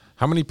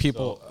 How many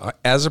people,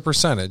 as a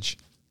percentage,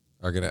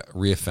 are going to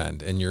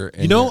reoffend? And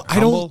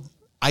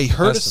I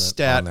heard a estimate on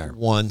stat there.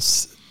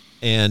 once,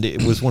 and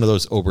it was one of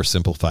those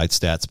oversimplified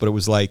stats, but it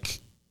was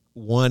like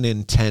 1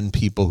 in 10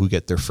 people who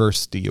get their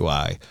first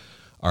DUI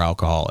are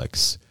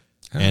alcoholics.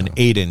 And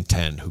 8 in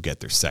 10 who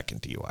get their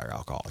second DUI are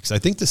alcoholics. I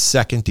think the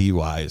second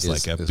DUI is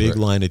like a big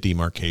line of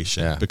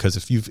demarcation, because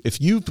if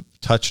you've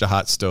touched a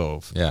hot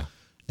stove,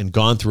 and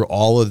gone through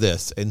all of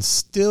this and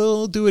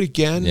still do it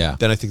again,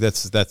 then I think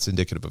that's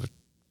indicative of a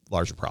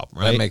larger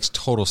problem, right? That makes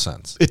total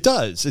sense. It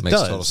does. It Makes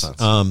does. total sense.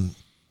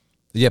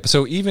 But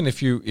so even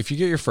if you get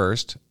your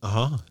first,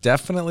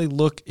 definitely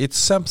look. It's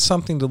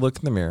something to look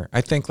in the mirror.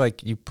 I think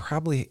like you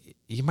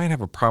might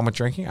have a problem with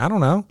drinking. I don't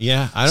know.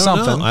 Yeah, I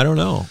don't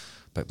know.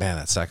 But man,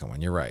 that second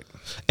one, you're right.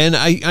 And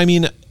I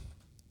mean,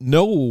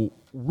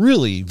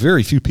 really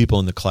very few people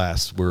in the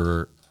class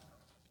were,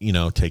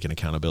 taking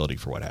accountability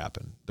for what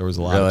happened. There was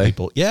a lot of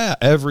people. Yeah,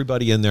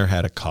 everybody in there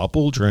had a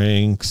couple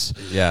drinks.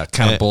 Yeah,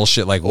 kind of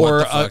bullshit. Like, what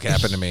the fuck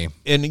happened to me?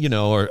 And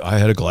or I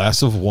had a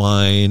glass of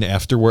wine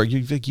after work.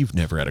 You've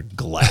never had a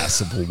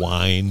glass of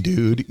wine,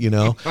 dude.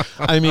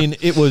 I mean,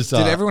 it was.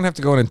 Did everyone have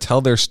to go in and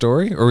tell their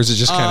story, or was it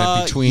just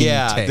kind of between?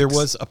 Yeah, takes? there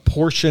was a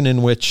portion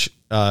in which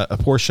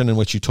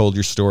you told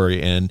your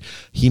story, and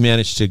he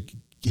managed to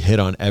hit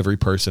on every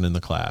person in the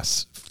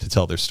class to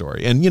tell their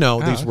story. And,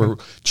 these were,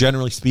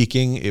 generally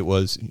speaking, it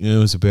was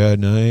a bad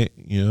night.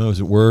 I was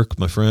at work with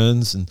my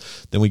friends, and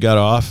then we got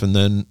off, and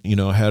then,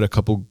 I had a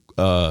couple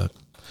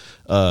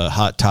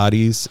hot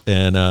toddies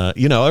and,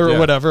 or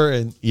whatever.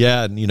 And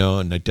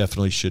and I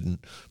definitely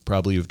shouldn't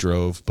probably have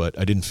drove, but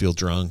I didn't feel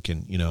drunk.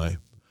 And, I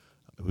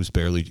was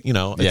barely,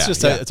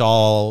 it's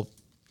all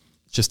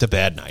just a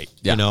bad night,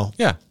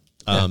 Yeah.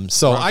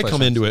 So I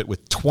come into it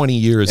with 20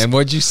 years. And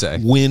what'd you say?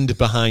 Wind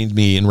behind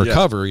me in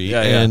recovery.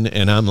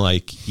 And I'm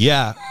like,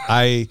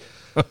 I'm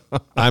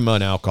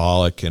an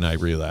alcoholic and I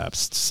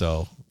relapsed.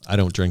 So I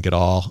don't drink at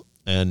all.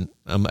 And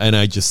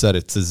I just said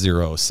it's a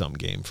 0-sum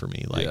game for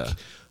me. Like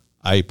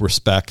I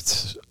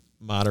respect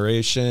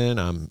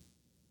moderation.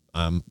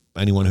 I'm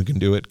anyone who can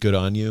do it. Good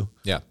on you.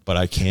 Yeah. But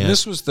I can't. And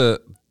this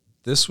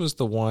was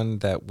the one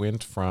that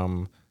went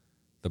from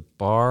the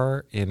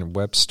bar in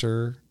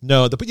Webster.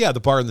 No, the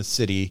bar in the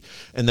city,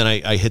 and then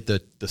I hit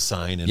the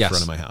sign in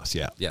front of my house.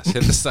 Yeah, yes,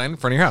 hit the sign in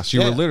front of your house.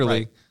 You were literally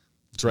right.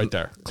 It's right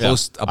there,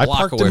 close. Yeah. A block I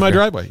parked away in my from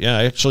driveway. Yeah,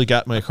 I actually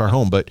got my car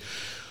home, but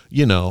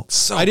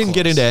So I didn't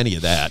get close. into any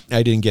of that.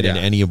 I didn't get into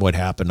any of what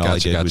happened. All I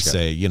did was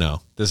say,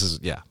 this is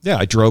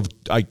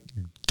I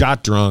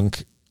got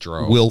drunk,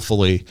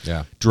 willfully,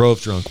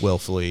 drove drunk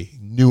willfully,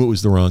 knew it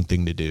was the wrong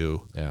thing to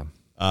do. Yeah,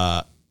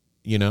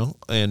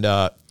 and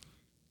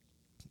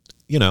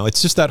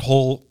it's just that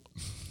whole.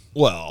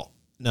 Well,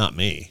 not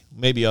me.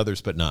 Maybe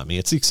others, but not me.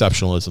 It's the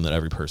exceptionalism that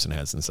every person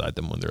has inside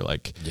them when they're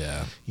like,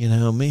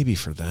 maybe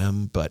for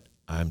them, but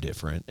I'm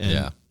different.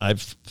 And I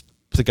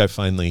think I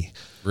finally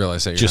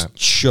realized that just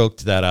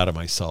choked that out of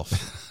myself.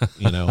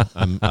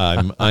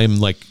 I'm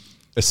like,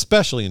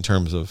 especially in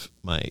terms of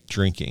my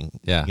drinking.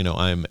 Yeah.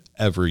 I'm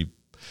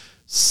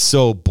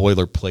so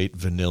boilerplate,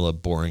 vanilla,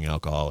 boring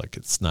alcoholic.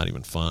 It's not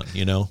even fun,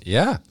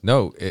 Yeah.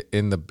 No,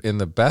 in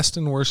the best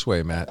and worst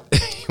way, Matt.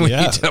 When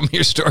you tell me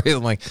your story,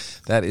 I'm like,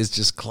 that is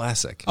just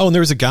classic. Oh, and there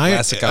was a guy,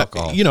 classic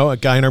alcohol. A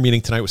guy in our meeting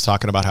tonight was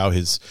talking about how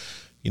his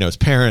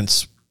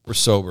parents were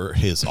sober,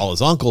 all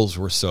his uncles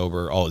were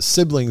sober, all his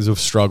siblings have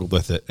struggled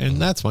with it,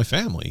 and that's my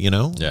family.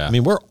 Yeah. I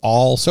mean, we're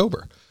all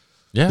sober.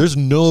 Yeah. There's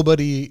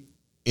nobody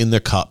in the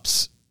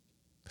cups.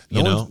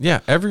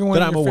 Everyone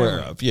that I'm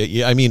aware of.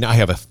 Yeah. I mean, I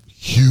have a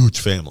huge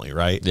family,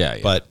 right? Yeah.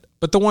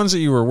 But the ones that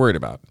you were worried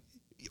about.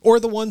 Or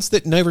the ones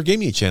that never gave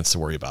me a chance to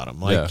worry about them.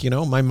 Like,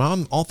 my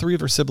mom, all 3 of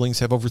her siblings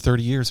have over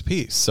 30 years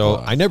apiece. So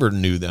I never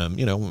knew them,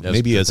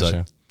 maybe as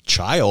a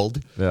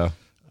child. Yeah.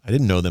 I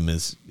didn't know them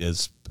as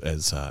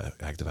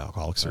active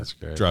alcoholics or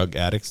drug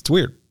addicts. It's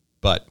weird.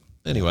 But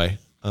anyway.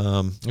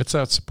 It's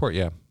that support.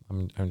 Yeah.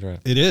 I'm enjoying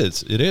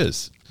it. It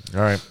is.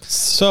 All right.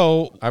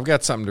 So I've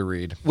got something to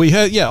read. We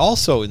had,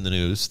 also in the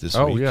news this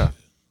week. Oh, yeah.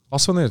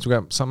 Also in the news, we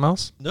got something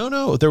else?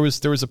 No. There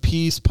was a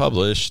piece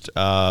published.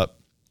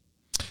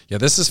 Yeah,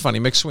 this is funny.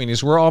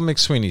 McSweeney's. We're all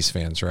McSweeney's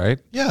fans, right?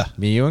 Yeah.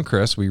 Me, you, and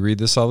Chris. We read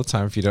this all the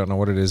time. If you don't know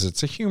what it is,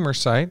 it's a humor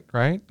site,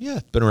 right? Yeah.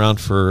 It's been around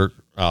for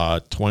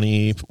probably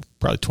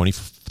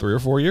 23 or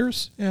 4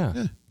 years. Yeah.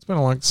 It's been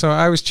a long. So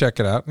I always check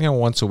it out.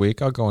 Once a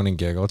week, I'll go in and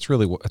giggle.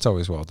 It's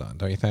always well done,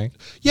 don't you think?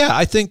 Yeah,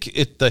 I think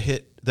the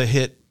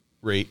hit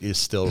rate is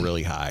still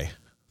really high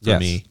for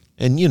me.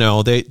 And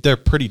they're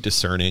pretty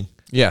discerning.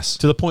 Yes.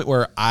 To the point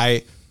where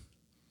I've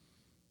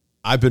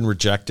been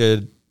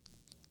rejected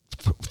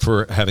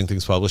for having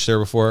things published there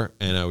before,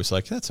 and I was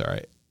like, that's all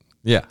right.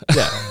 Yeah.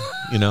 Yeah.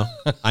 You know,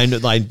 I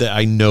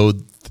know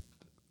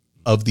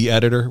of the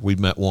editor. We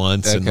met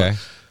once. Okay.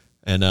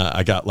 And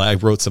I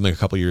wrote something a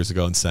couple years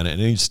ago and sent it, and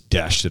he just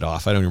dashed it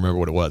off. I don't even remember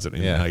what it was. And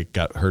I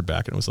heard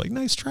back and was like,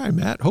 nice try,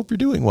 Matt. Hope you're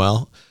doing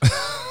well.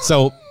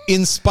 So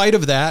in spite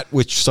of that,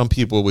 which some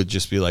people would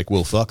just be like,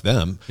 well, fuck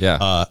them.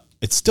 Yeah.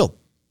 It still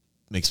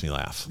makes me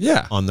laugh.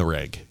 Yeah. On the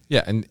reg.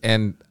 Yeah.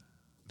 And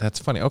that's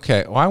funny.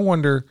 Okay. Well, I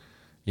wonder,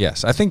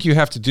 yes, I think you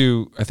have to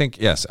do,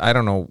 yes, I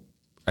don't know.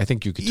 I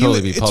think you could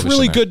totally be publishing. It's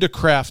really that. good to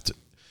craft.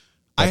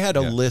 I had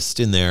a list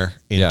in there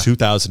in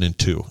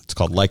 2002. It's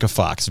called Like a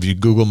Fox. If you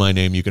Google my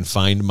name, you can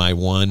find my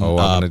one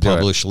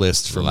published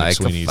list from Like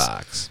McSweeney's. a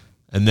Fox.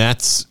 And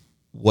that's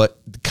what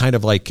kind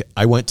of like,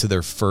 I went to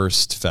their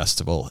first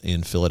festival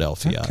in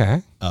Philadelphia.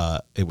 Okay.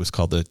 It was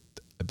called I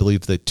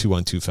believe the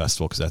 212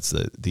 Festival, because that's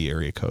the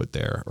area code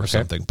there or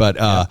something. But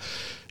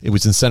it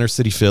was in Center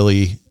City,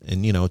 Philly,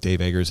 and, you know,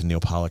 Dave Eggers and Neil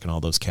Pollack and all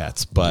those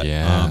cats. But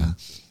are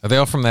they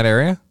all from that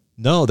area?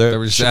 No, they're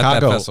was Chicago. at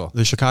that festival.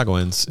 The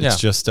Chicagoans. Yeah. It's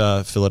just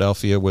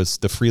Philadelphia was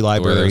the Free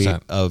Library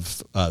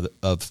of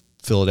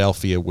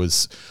Philadelphia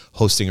was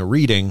hosting a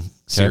reading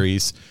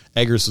series.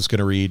 Eggers was going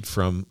to read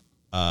from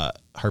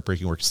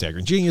Heartbreaking Work of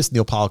Staggering Genius.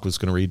 Neil Pollack was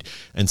going to read,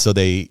 and so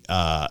they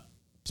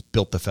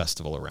built the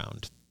festival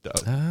around.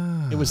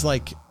 It was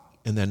like,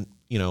 and then,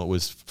 you know, it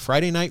was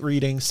Friday night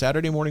reading.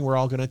 Saturday morning, we're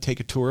all going to take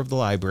a tour of the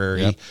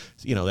library.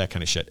 You know, that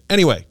kind of shit.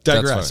 Anyway,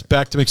 digress.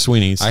 Back to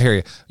McSweeney's. I hear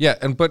you. Yeah,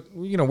 but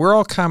you know, we're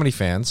all comedy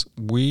fans.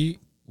 We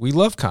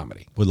love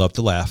comedy. We love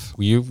to laugh.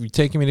 You've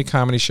taken me to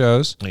comedy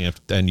shows,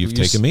 and you've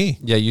taken me.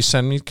 Yeah, you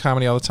send me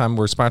comedy all the time.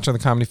 We're sponsoring the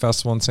Comedy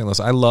Festival in St. Louis.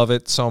 I love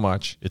it so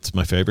much. It's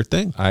my favorite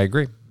thing. I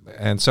agree.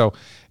 And so,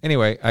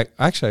 anyway,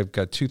 I've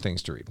got two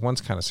things to read.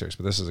 One's kind of serious,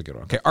 but this is a good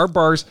one. Okay, Our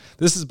Bars.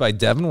 This is by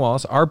Devin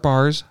Wallace. Our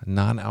Bars,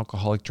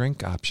 non-alcoholic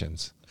drink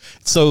options.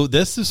 So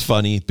this is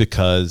funny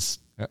because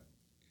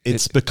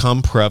it's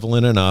become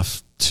prevalent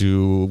enough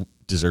to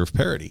deserve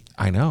parody.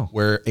 I know.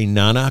 Where a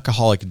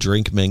non-alcoholic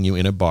drink menu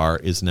in a bar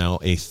is now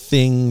a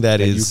thing that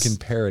you can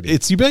parody.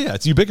 It's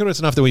ubiquitous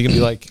enough that we can be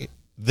like,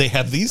 they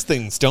have these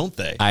things, don't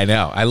they? I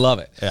know. I love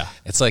it. Yeah.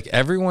 It's like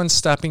everyone's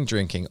stopping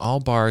drinking. All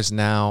bars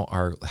now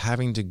are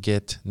having to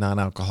get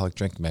non-alcoholic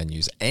drink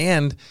menus.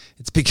 And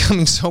it's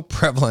becoming so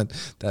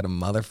prevalent that a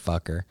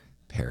motherfucker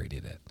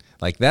parodied it.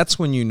 Like, that's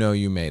when you know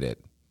you made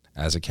it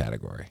as a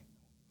category.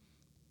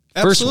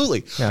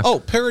 Absolutely. Yeah.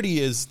 Oh, parody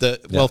is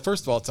well,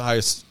 first of all, it's the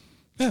highest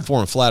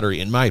form of flattery,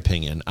 in my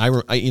opinion.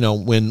 I you know,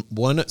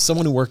 when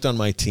someone who worked on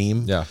my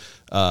team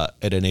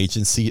at an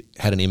agency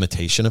had an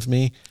imitation of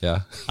me,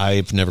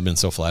 I've never been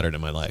so flattered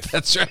in my life.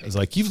 That's right. I was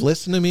like, you've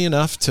listened to me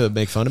enough to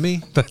make fun of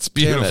me? That's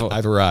beautiful. Damn it,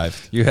 I've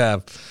arrived. You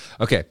have.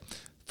 Okay.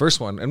 First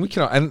one, and we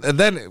can, and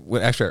then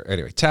after,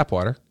 anyway, tap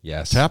water.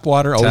 Yes. Tap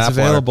water, always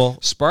available.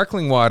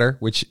 Sparkling water,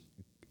 which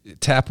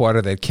tap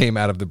water that came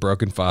out of the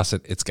broken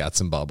faucet. It's got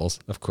some bubbles,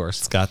 of course.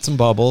 It's got some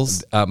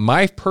bubbles.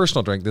 My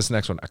personal drink, this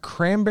next one, a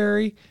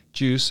cranberry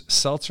juice,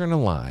 seltzer, and a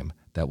lime.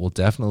 That will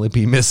definitely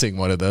be missing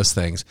one of those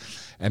things.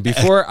 And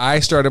before I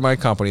started my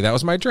company, that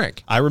was my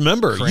drink. I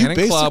remember. Cran you and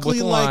basically Club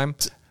with lime.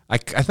 I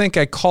think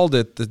I called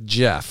it the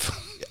Jeff.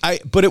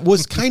 But it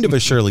was kind of a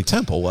Shirley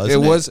Temple,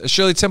 wasn't it? It was a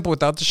Shirley Temple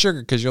without the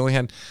sugar because you only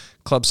had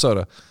club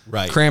soda,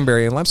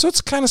 cranberry and lime. So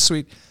it's kind of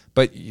sweet.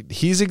 But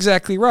he's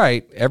exactly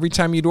right. Every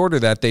time you'd order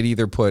that, they'd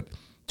either put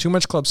too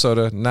much club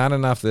soda, not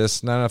enough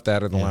this, not enough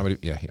that, or the lime.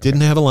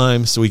 Didn't have a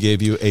lime, so we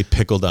gave you a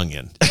pickled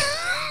onion.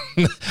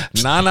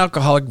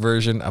 Non-alcoholic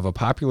version of a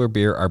popular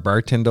beer. Our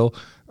bartender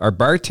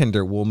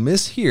will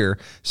mishear,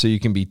 so you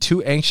can be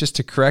too anxious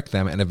to correct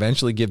them and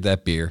eventually give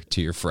that beer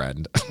to your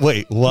friend.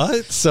 Wait,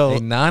 what? So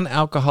a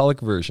non-alcoholic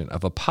version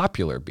of a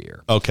popular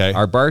beer. Okay.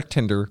 Our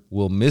bartender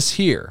will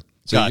mishear.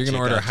 So you're going to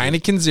order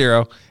Heineken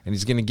Zero, and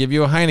he's going to give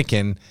you a Heineken.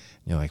 And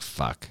you're like,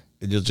 fuck.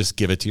 And you'll just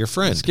give it to your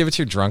friend. Just give it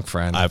to your drunk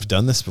friend. I've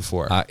done this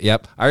before.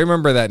 Yep. I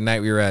remember that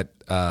night we were at,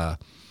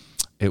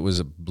 it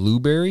was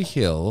Blueberry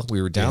Hill. We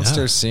were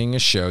downstairs seeing a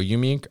show.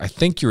 I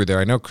think you were there.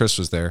 I know Chris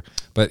was there.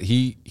 But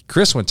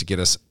Chris went to get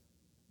us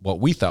what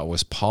we thought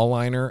was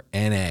Pauliner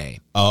NA.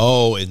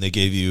 Oh, and they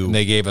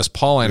gave us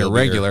Pauliner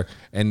regular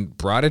and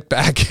brought it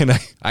back. And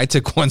I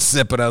took one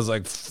sip and I was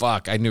like,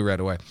 fuck. I knew right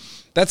away.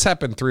 That's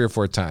happened 3 or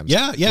 4 times.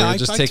 Yeah. I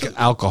just take an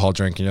alcohol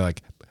drink and you're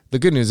like, the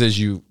good news is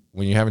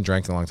when you haven't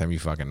drank in a long time, you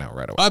fucking know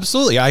right away.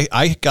 Absolutely.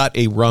 I got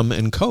a rum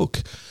and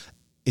Coke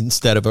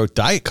instead of a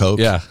Diet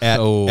Coke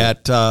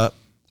at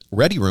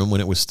Ready Room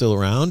when it was still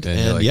around.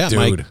 And like,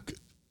 dude.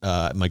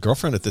 My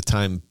girlfriend at the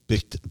time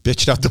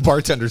bitched out the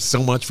bartender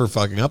so much for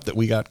fucking up that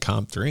we got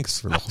comp drinks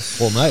for the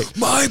whole night.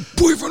 My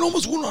boyfriend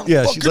almost went on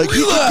a she's like, relapse.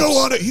 You can go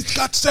on it. He's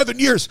got 7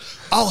 years.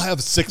 I'll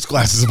have 6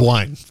 glasses of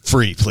wine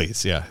free,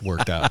 please. Yeah,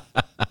 worked out.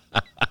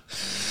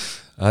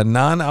 A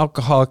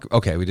non-alcoholic.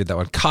 Okay, we did that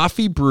one.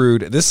 Coffee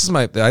brewed. This is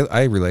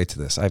I relate to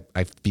this.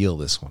 I feel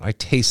this one. I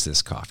taste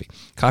this coffee.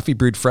 Coffee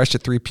brewed fresh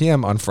at 3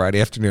 p.m. on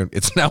Friday afternoon.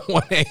 It's now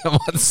 1 a.m.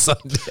 on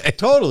Sunday.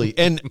 Totally.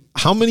 And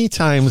how many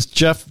times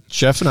Jeff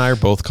and I are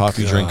both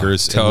coffee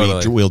drinkers.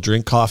 totally. And we'll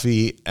drink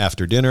coffee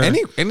after dinner.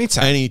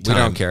 Anytime. We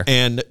don't care.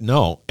 And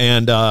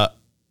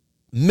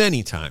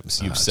many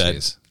times you've said,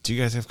 geez. do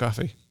you guys have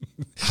coffee?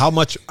 How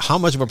much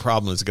of a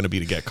problem is it going to be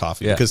to get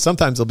coffee? Yeah. Because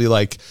sometimes they'll be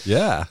like,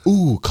 Yeah.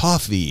 ooh,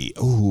 coffee.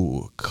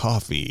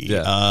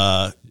 Yeah.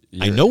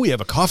 I know we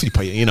have a coffee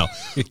pipe,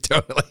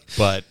 Totally.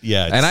 but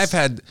yeah. And I've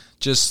had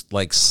just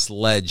like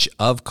sledge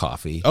of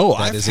coffee. Oh,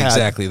 that I've is had-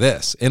 exactly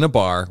this in a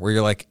bar where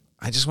you're like,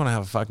 I just want to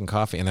have a fucking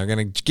coffee, and they're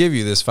going to give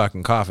you this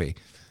fucking coffee,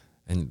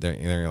 and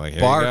they're like,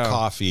 Here bar you go.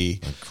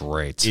 coffee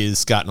Great.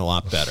 is gotten a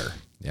lot better.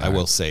 Yeah. I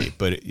will say,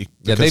 but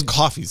because they've-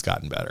 coffee's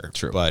gotten better.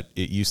 True. But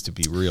it used to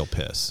be real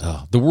piss.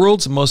 The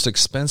world's most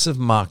expensive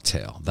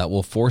mocktail that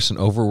will force an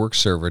overworked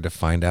server to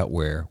find out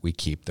where we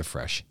keep the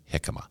fresh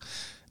jicama.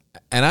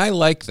 And I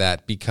like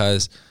that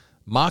because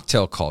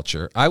mocktail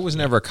culture, I was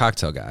never a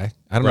cocktail guy.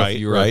 I don't know if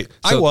you were. Right.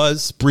 I So-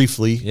 was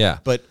briefly. Yeah.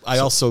 But I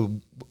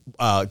also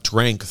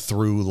drank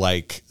through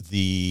like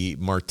the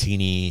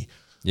martini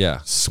Yeah.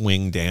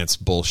 swing dance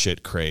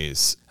bullshit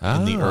craze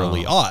in the Oh.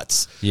 early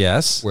aughts.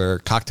 Yes. Where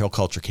cocktail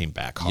culture came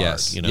back hard.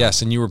 Yes. You know?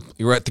 Yes. And you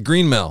were at the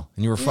Green Mill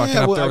and you were fucking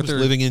up there I with was your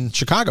living in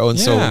Chicago, and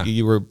Yeah.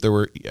 so there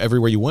were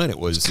everywhere you went, it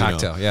was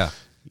cocktail. Yeah.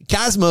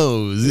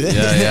 Cosmos.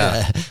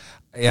 Yeah.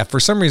 Yeah. For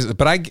some reason,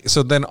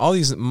 so then all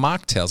these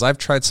mocktails, I've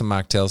tried some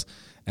mocktails,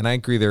 and I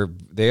agree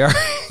they are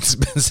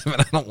expensive,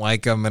 and I don't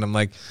like them, and I'm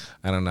like,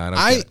 I don't know.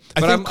 I get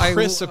it. think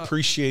Chris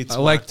appreciates. I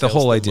like the mocktails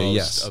whole idea, most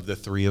yes. of the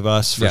three of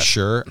us for Yes.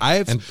 sure.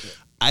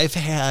 I've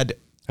had.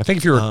 I think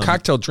if you're a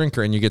cocktail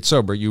drinker and you get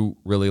sober, you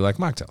really like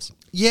mocktails.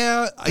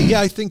 Yeah,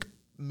 I think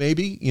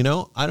maybe,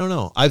 I don't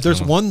know.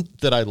 There's one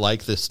that I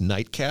like, this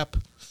nightcap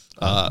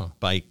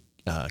by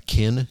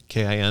Kin,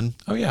 K-I-N.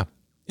 Oh yeah.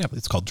 Yeah.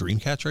 It's called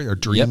Dreamcatcher, right? Or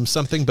Dream Yep.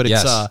 something, but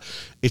Yes.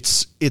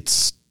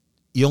 it's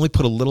you only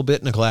put a little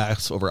bit in a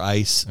glass over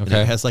ice, and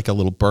Okay. it has like a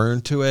little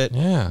burn to it.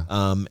 Yeah.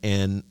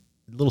 And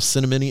a little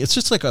cinnamony. It's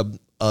just like a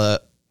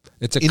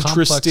It's a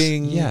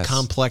interesting, complex,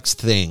 complex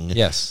thing.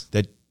 Yes.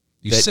 That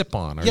You sip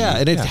on. Or yeah, you-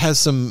 and it has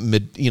some,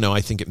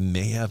 I think it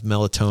may have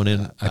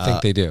melatonin. I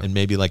think they do. and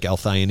maybe like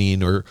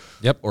L-theanine or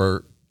Yep.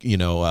 or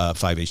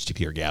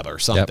 5-HTP or GABA or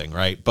something,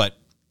 right? But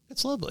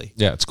it's lovely.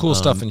 Yeah, it's cool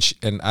stuff,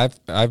 and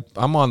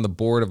I'm on the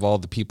board of all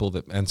the people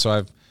and so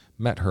I've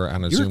met her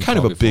on a You're Zoom kind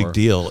call of a big before.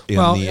 deal in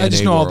well, the I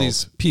just NA know all world.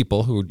 these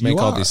people who make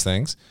all are. these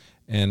things,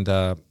 and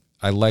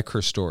I like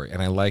her story,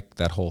 and I like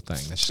that whole thing.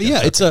 That she's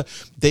Yeah, got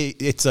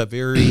it's a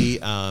very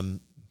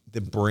the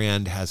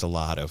brand has a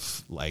lot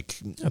of like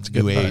That's a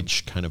good new vibe.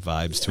 age kind of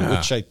vibes to it, Yeah.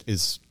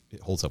 which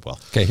it holds up well.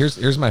 Okay,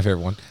 here's my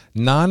favorite one.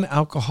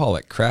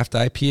 Non-alcoholic craft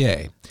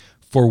IPA.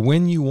 For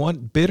when you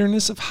want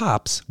bitterness of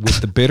hops with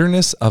the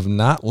bitterness of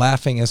not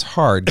laughing as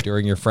hard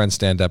during your friend's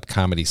stand-up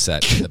comedy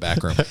set in the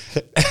back room.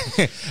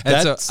 And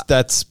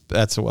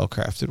That's a well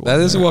crafted one. that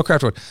is a there.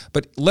 well-crafted one.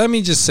 But let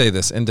me just say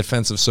this in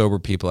defense of sober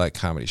people at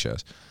comedy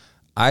shows.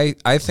 I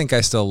think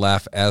I still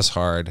laugh as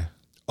hard.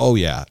 Oh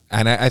yeah.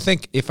 And I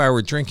think if I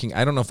were drinking,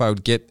 I don't know if I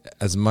would get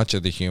as much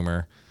of the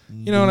humor.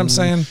 You know what I'm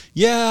saying?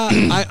 Yeah,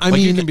 I Like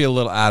you mean, can be a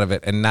little out of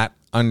it and not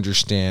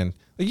understand.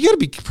 Like you got to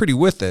be pretty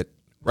with it,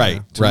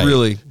 Right, to right.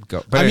 really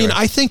go. But I mean, anyway.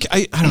 I think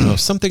I don't know,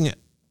 something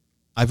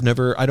I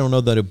don't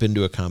know that I've been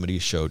to a comedy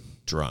show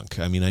drunk.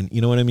 I mean, you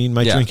know what I mean?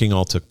 My Yeah. drinking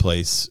all took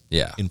place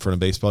Yeah. in front of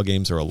baseball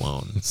games or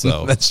alone.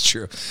 So That's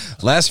true.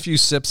 Last few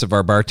sips of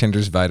our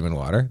bartender's vitamin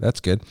water. That's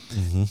good.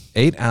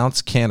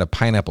 8-ounce can of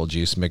pineapple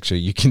juice mixture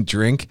you can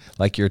drink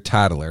like you're a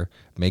toddler.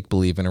 Make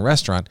believe in a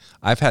restaurant.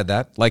 I've had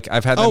that. Like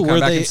I've had them come where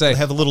back they and say,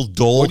 have a little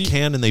Dole do you-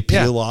 can and they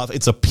peel off.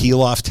 It's a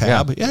peel off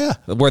tab. Yeah.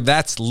 Where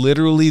that's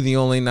literally the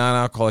only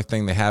non-alcoholic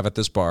thing they have at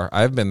this bar.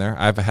 I've been there.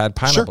 I've had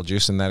pineapple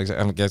juice in that.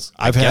 I guess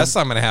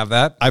I'm going to have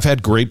that. I've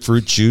had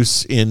grapefruit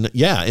juice in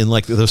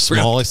like the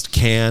smallest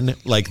can.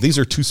 Like these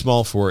are too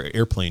small for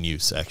airplane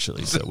use,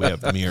 actually. So we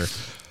have them here.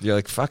 You're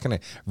like, fucking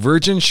it.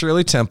 Virgin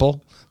Shirley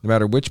Temple, no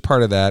matter which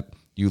part of that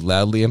you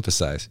loudly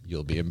emphasize,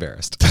 you'll be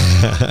embarrassed.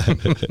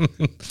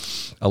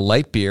 A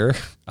light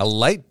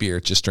beer,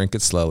 just drink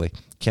it slowly.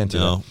 Can't do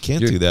No, that.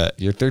 can't do that.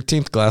 Your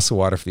 13th glass of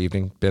water for the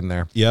evening, been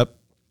there. Yep.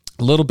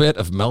 A little bit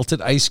of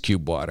melted ice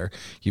cube water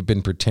you've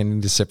been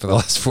pretending to sip for the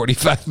last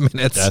 45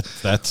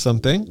 minutes. That's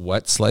something.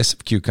 Wet slice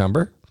of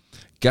cucumber.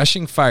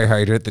 Gushing fire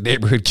hydrant the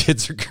neighborhood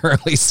kids are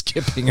currently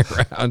skipping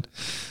around.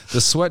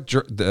 The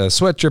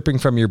sweat dripping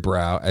from your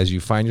brow as you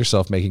find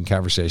yourself making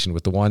conversation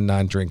with the one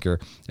non-drinker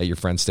at your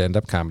friend's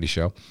stand-up comedy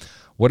show.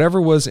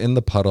 Whatever was in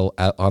the puddle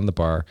out on the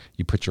bar,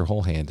 you put your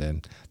whole hand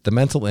in. The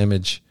mental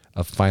image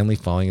of finally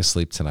falling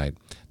asleep tonight.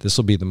 This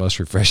will be the most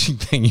refreshing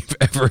thing you've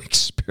ever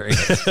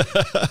experienced.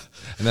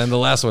 And then the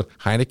last one,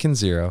 Heineken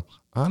Zero.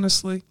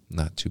 Honestly,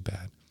 not too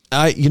bad.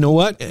 You know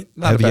what?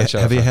 Not a bad show.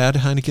 Have you had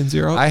Heineken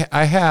Zero?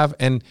 I have,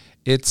 and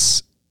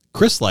it's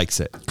Chris likes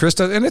it. Chris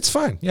does, and it's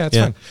fine. Yeah, it's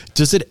fine.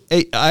 Does it?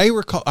 I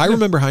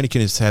remember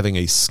Heineken as having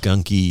a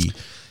skunky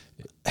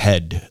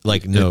head,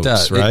 like It notes,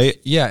 does. right?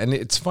 Yeah, and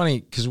it's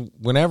funny because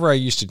whenever I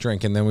used to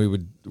drink, and then we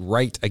would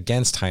write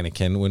against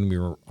Heineken when we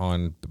were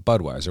on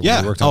Budweiser. when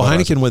Yeah. we worked on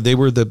Budweiser. Heineken, they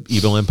were the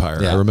evil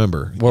empire. Yeah. I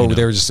remember. Well, you know.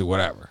 they were just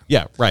whatever.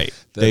 Yeah, right.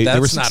 That's They were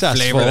not successful.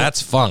 flavor.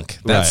 That's funk.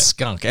 That's Right.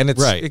 skunk. And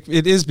it's Right.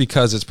 it is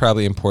because it's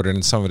probably imported,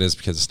 and some of it is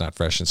because it's not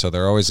fresh. And so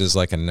there always is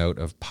like a note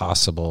of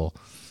possible.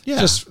 Yeah.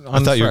 Just I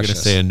thought you were going to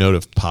unfreshness. say a note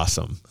of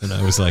possum, and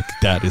I was like,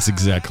 that is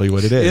exactly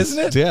what it is.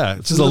 Isn't it? Yeah.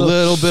 It's just a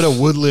little bit of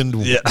woodland,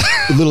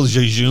 a little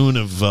jejune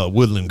of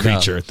woodland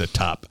creature at the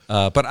top.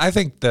 But I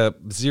think the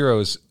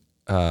Zero's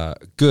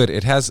good.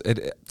 It has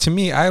it to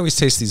me. I always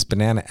taste these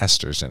banana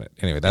esters in it.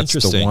 Anyway, that's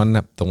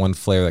the one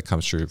flavor that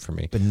comes through for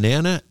me.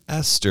 Banana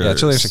esters. Yeah,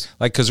 it's really interesting.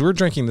 Like because we're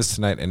drinking this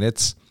tonight, and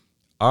it's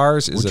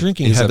ours is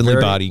drinking is Heavenly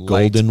very Body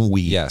light- Golden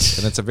Wheat. Yes,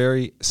 and it's a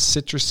very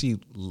citrusy.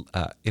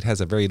 It has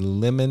a very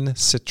lemon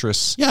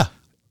citrus. Yeah.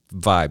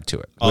 Vibe to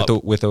it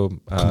with a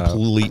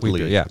completely. wheat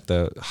beer. Yeah,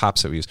 the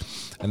hops that we use,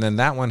 and then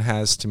that one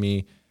has to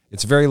me.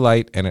 It's very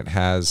light, and it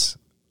has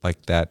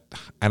like that.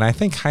 And I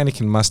think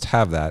Heineken must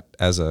have that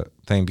as a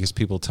thing because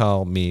people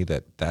tell me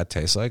that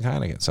tastes like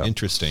Heineken. So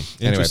Interesting.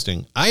 Anyway.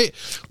 Interesting.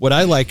 What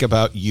I like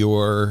about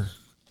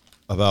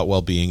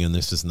well-being, and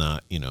this is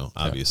not,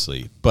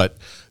 obviously, but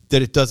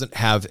that it doesn't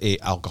have a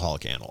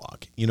alcoholic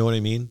analog. You know what I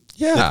mean?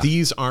 Yeah. That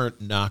these aren't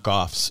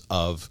knockoffs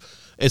of.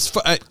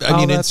 I Oh,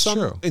 mean, that's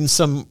true. in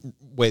some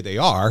way they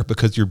are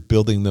because you're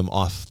building them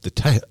off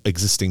the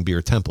existing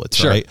beer templates,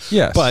 Sure. right?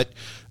 Yes. But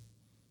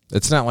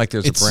it's not like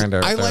there's a brand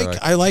out I there. like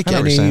I know what any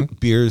you're saying.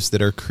 beers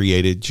that are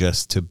created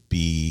just to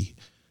be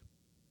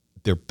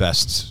their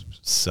best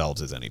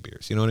selves as any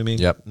beers. You know what I mean?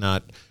 Yep.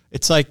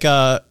 It's like,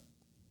 I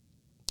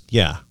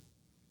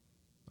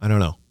don't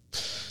know.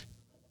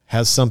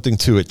 Has something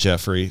to it,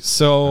 Jeffrey.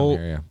 So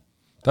Yeah.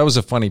 That was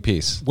a funny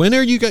piece. when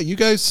are you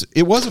guys,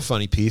 it was a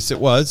funny piece. It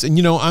was. And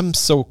I'm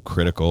so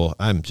critical.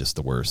 I'm just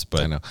the worst,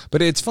 but I know,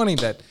 but it's funny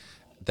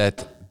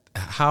that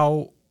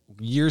how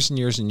years and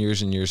years and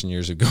years and years and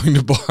years of going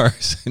to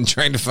bars and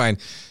trying to find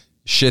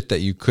shit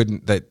that you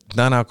couldn't, that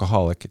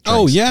non-alcoholic drinks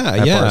Oh, yeah,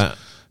 at yeah. bars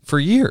for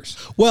years.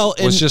 Well,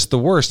 was and- just the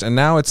worst, and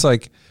now it's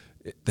like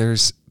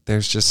there's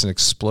just an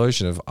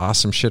explosion of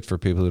awesome shit for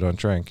people who don't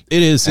drink.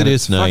 It is. And It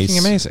it's is nice,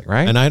 fucking amazing,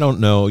 right? And I don't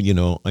know.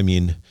 I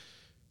mean,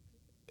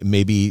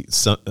 maybe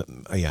some.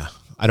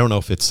 I don't know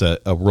if it's a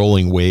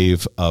rolling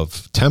wave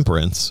of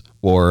temperance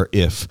or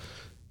if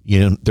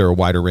there are a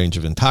wider range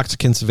of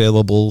intoxicants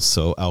available,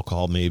 so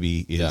alcohol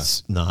maybe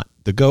is not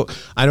the go.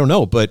 I don't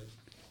know, but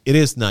it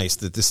is nice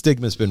that the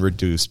stigma has been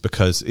reduced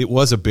because it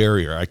was a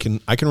barrier. I can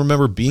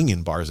remember being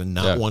in bars and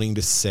not wanting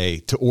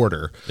to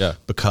order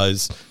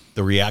because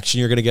the reaction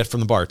you're going to get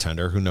from the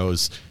bartender who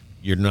knows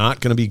you're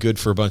not going to be good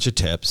for a bunch of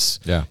tips.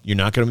 Yeah. You're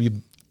not going to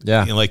be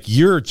Yeah.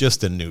 you're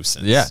just a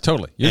nuisance. Yeah,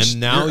 totally. You're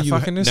Now a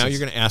fucking nuisance. you're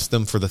going to ask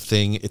them for the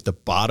thing at the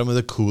bottom of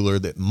the cooler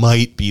that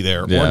might be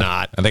there or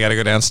not. and they got to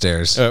go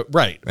downstairs.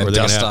 Right. And Or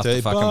they're dust gonna off have the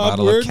to, fucking "Bob,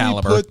 bottle of where'd we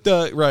Caliber." put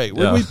where'd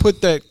Yeah. we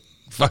put that?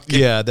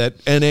 Fucking- that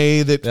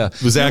NA that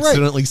was You're right.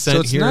 accidentally sent so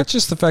it's here. not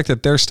just the fact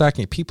that they're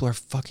stacking it. People are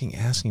fucking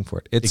asking for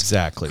it. It's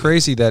Exactly.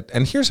 crazy that,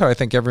 and here's how I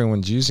think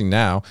everyone's using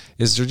now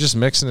is they're just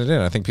mixing it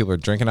in. I think people are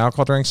drinking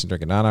alcohol drinks and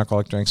drinking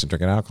non-alcoholic drinks and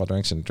drinking alcohol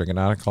drinks and drinking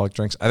non-alcoholic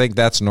drinks. I think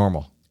that's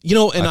normal.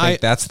 and I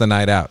think that's the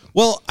night out.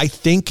 Well, I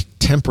think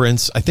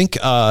temperance. I think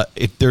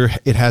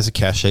it has a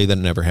cachet that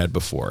it never had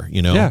before.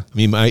 Yeah. I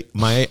mean,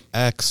 my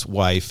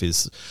ex-wife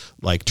is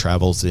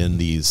travels in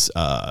these.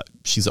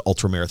 She's an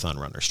ultra marathon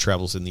runner. She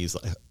travels in these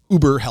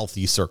uber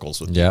healthy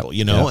circles with Yep. people.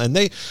 Yep.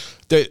 And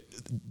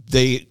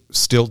they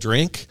still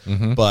drink,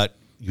 Mm-hmm. but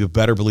you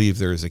better believe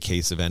there's a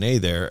case of NA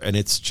there, and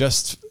it's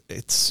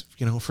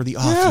for the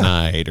off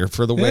night or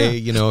for the way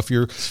if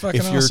you're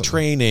fucking awesome. awesome.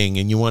 Training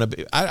and you want to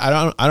be. I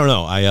don't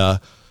know.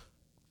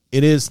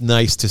 It is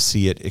nice to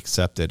see it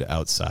accepted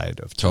outside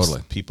of just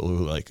Totally. people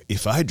who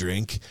if I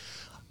drink,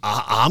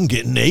 I'm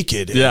getting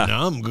naked Yeah. and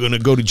I'm going to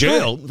go to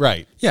jail.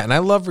 Right. Yeah, and I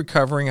love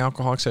recovering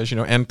alcoholics, as you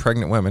know, and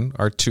pregnant women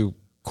are two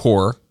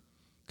core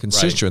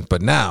constituents.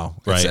 But now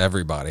it's Right.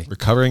 everybody.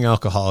 Recovering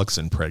alcoholics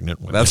and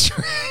pregnant women. That's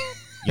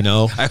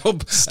I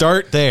hope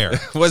Start there.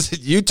 was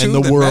it you two and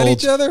the that world met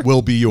each other?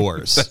 will be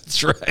yours.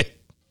 That's right.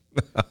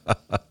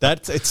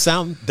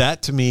 That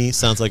to me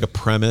sounds like a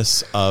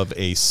premise of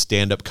a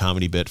stand-up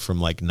comedy bit from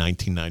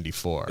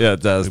 1994. Yeah,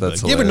 it does. It'd be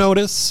That's you ever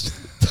hilarious.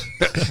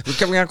 notice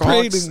Recovering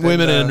alcoholics, pregnant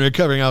women and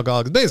recovering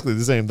alcoholics basically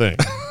the same thing.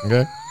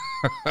 Okay.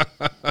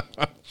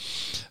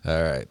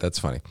 all right, that's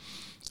funny.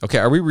 Okay,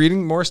 are we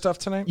reading more stuff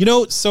tonight?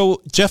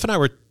 So Jeff and I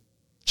were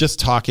just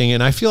talking,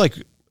 and I feel like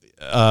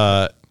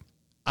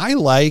I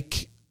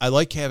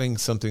like having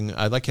something.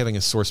 I like having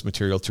a source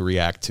material to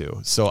react to.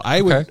 So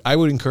I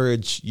would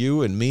encourage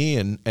you and me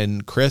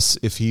and Chris,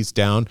 if he's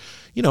down.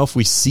 If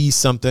we see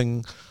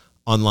something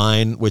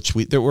online, which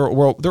there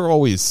are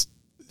always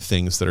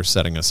things that are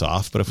setting us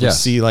off. But if we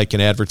see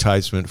an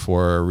advertisement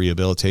for a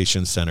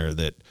rehabilitation center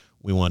that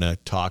we want to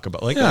talk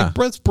about. Like, Yeah.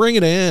 let's bring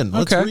it in.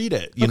 Let's Okay. read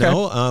it. You Okay.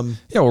 know.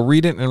 Yeah, we'll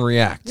read it and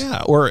react.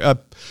 Yeah, or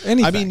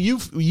Anything. I mean,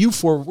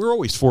 we're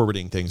always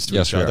forwarding things to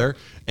Yes, each we are. other,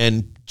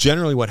 and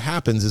generally, what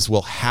happens is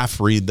we'll half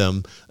read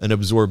them and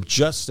absorb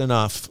just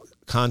enough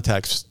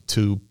context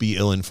to be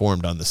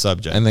ill-informed on the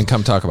subject, And then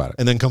come talk about it.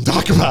 and then come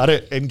talk about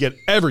it and get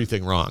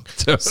everything wrong.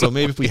 So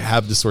maybe if we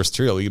have the source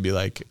material, we could be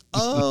like,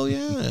 oh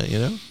yeah, you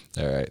know.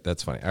 All right,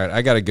 that's funny. All right,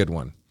 I got a good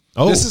one.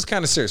 Oh. This is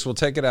kind of serious. We'll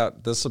take it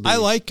out. This will be. I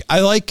like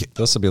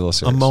This will be a little a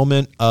serious.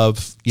 moment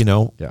of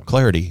Yeah.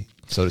 clarity,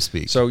 so to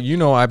speak. So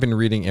I've been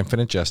reading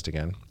Infinite Jest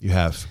again, you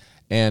have.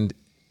 and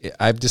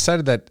I've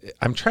decided that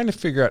I'm trying to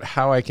figure out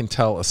how I can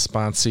tell a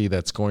sponsee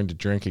that's going to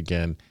drink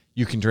again,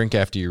 you can drink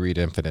after you read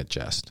Infinite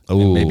Jest,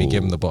 and maybe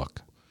give them the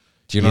book.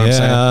 Do you know what I'm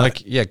saying?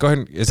 Like, yeah, go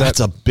ahead.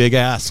 That's a big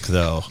ask,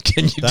 though.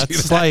 Can you do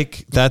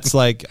that? That's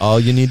like all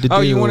you need to do.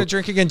 Oh, you want to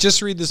drink again?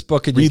 Just read this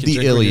book and read you can the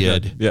drink when you're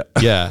Iliad. done.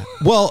 Yeah. Yeah.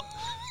 Well,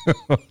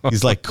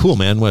 he's like, cool,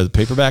 man. What, a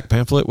paperback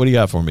pamphlet? What do you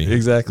got for me?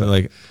 Exactly. I'm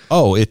like,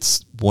 oh,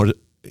 it's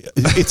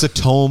a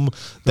tome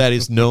that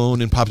is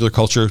known in popular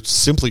culture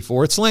simply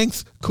for its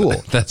length. Cool.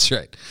 That's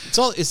right.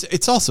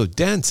 It's also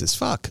dense as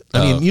fuck. I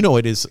mean, you know,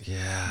 it is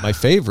my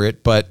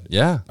favorite, but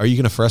Yeah. are you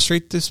going to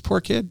frustrate this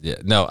poor kid? Yeah.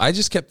 No, I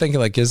just kept thinking,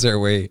 like, is there a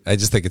way? I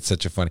just think it's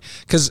such a funny,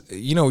 because,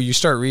 you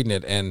start reading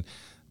it and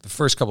the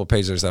first couple of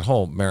pages, there's that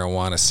whole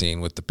marijuana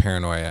scene with the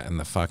paranoia and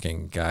the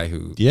fucking guy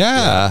who,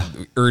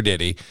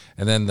 Erdiddy.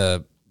 And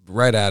then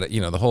right at it,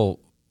 the whole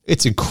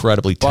It's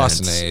incredibly tense.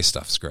 Boston AA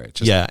stuff's great.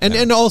 Just, Yeah,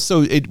 and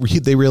also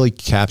they really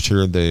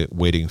capture the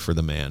waiting for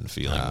the man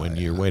feeling when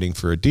you're waiting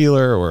for a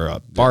dealer or a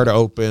bar to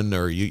open,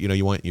 or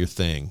you want your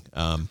thing.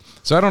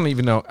 So I don't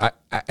even know.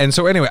 And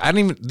so anyway, I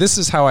didn't even. This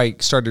is how I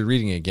started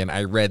reading it again.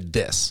 I read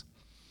this.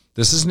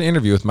 This is an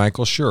interview with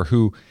Michael Schur,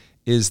 who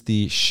is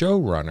the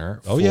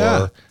showrunner. Oh for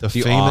yeah, the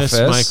famous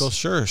Office, Michael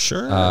Schur,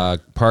 sure.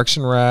 Parks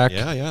and Rec.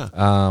 Yeah.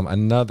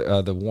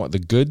 Another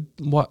the Good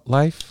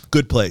Life.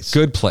 Good Place.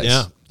 Good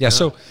Place. Yeah.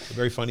 So a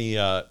very funny,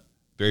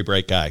 very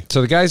bright guy.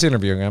 So the guy's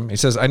interviewing him. He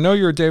says, I know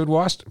you're a David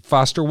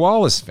Foster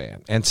Wallace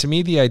fan. And to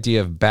me, the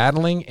idea of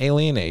battling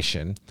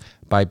alienation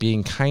by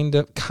being kind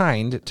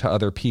to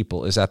other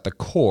people is at the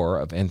core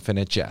of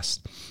Infinite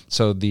Jest.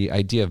 So the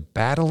idea of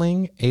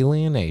battling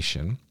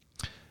alienation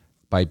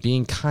by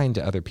being kind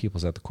to other people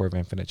is at the core of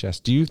Infinite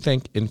Jest. Do you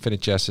think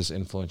Infinite Jest has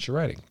influenced your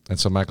writing? And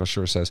so Michael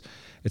Schur says,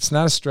 it's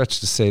not a stretch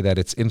to say that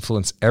it's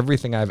influenced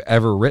everything I've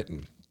ever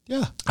written.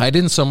 Yeah. I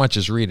didn't so much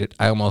as read it,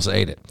 I almost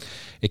ate it.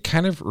 It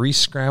kind of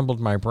re-scrambled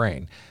my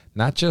brain.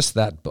 Not just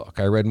that book.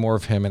 I read more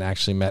of him and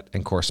actually met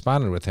and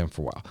corresponded with him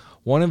for a while.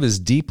 One of his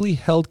deeply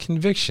held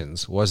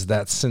convictions was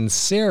that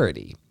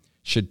sincerity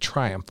should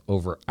triumph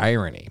over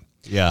irony.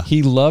 Yeah.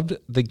 He loved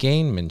the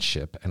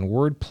gamemanship and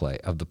wordplay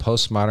of the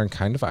postmodern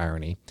kind of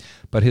irony,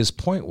 but his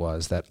point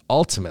was that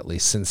ultimately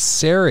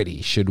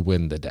sincerity should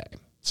win the day.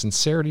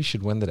 Sincerity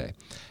should win the day.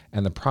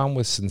 And the problem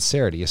with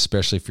sincerity,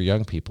 especially for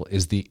young people,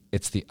 is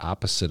it's the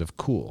opposite of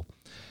cool.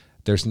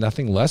 There's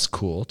nothing less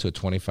cool to a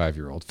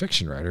 25-year-old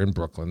fiction writer in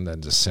Brooklyn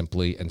than to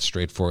simply and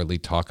straightforwardly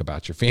talk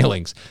about your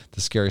feelings.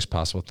 The scariest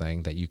possible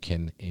thing that you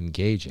can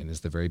engage in is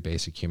the very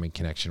basic human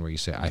connection where you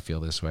say, I feel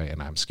this way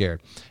and I'm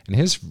scared. And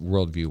his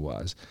worldview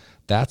was,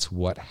 that's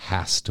what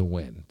has to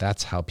win.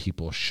 That's how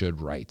people should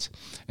write.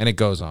 And it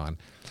goes on.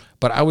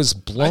 But I was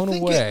blown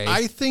away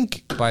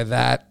by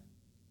that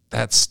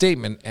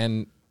statement,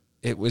 and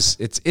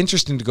it's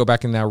interesting to go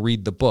back and now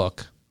read the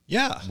book.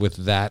 Yeah. With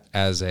that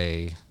as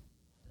the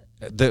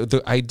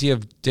idea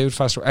of David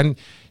Foster, and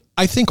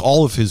I think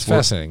all of his work,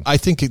 fascinating. I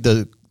think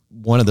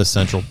one of the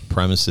central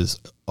premises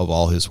of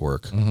all his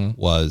work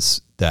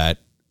was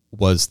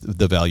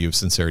the value of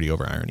sincerity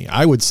over irony.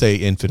 I would say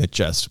Infinite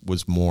Jest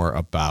was more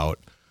about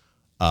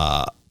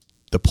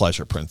the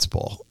pleasure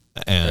principle,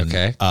 and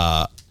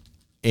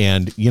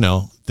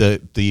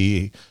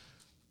the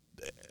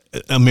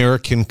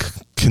American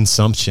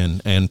consumption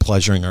and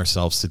pleasuring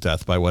ourselves to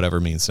death by whatever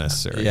means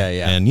necessary.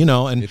 Yeah. And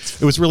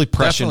it was really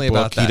prescient definitely book.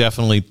 about He that.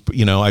 definitely,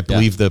 I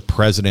believe the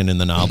president in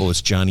the novel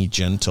is Johnny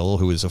Gentle,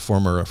 who is a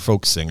former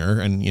folk singer,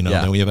 and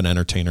then we have an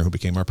entertainer who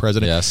became our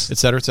president. Yes. Et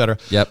cetera, et cetera.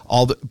 Yep.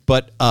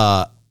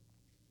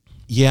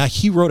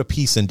 He wrote a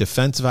piece in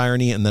defense of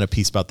irony and then a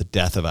piece about the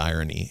death of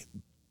irony.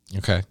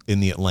 Okay.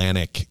 In the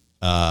Atlantic,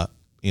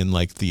 in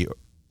like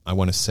I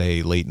want to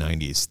say late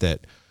 90s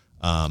that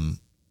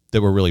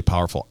were really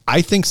powerful.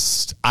 I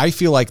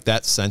feel like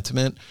that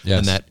sentiment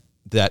and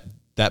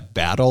that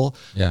battle,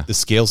 the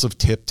scales have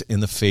tipped in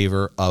the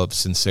favor of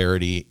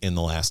sincerity in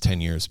the last 10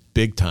 years,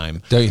 big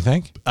time. Don't you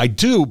think? I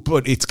do,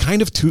 but it's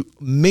kind of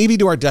maybe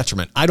to our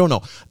detriment. I don't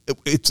know.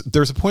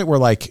 There's a point where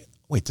like,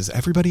 wait, does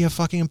everybody have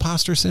fucking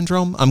imposter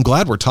syndrome? I'm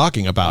glad we're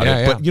talking about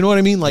it, but you know what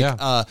I mean?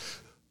 Like,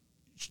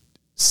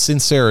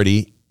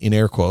 sincerity in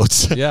air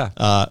quotes.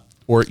 Yeah.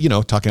 Or,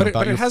 talking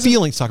about your hasn't-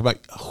 feelings, talk about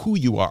who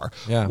you are,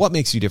 what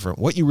makes you different,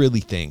 what you really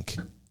think.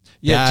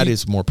 Yeah, That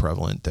is more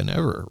prevalent than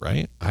ever,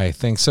 right? I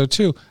think so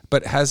too.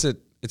 But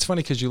it's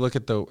funny because you look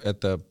at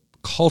the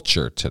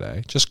culture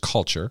today, just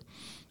culture,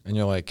 and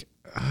you're like,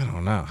 I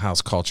don't know,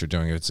 how's culture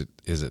doing? Is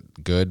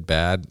it good,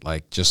 bad?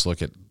 Like, just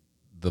look at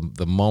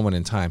the moment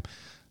in time.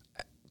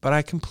 But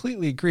I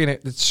completely agree, and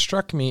it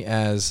struck me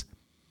as,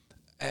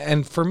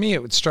 and for me,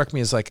 it struck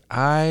me as like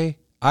I'm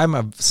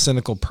a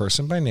cynical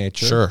person by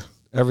nature. Sure.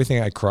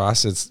 Everything I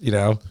cross, it's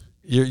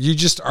you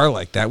just are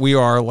like that. We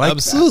are like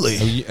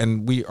absolutely,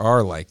 and we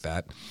are like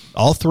that.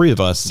 All three of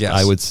us, yes.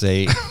 I would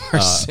say,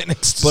 are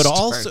cynics,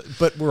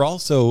 but we're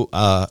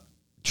also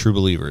true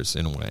believers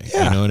in a way.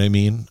 Yeah. You know what I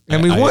mean?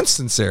 And we want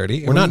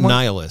sincerity. We're not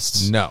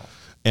nihilists. No.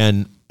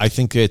 And I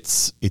think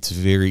it's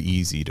very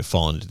easy to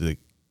fall into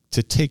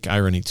to take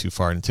irony too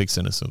far and take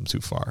cynicism too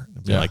far.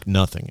 And be like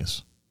nothing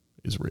is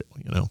real,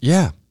 you know?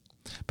 Yeah.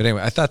 But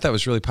anyway, I thought that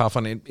was really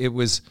powerful. And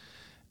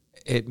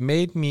it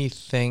made me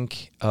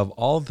think of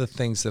all the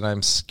things that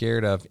I'm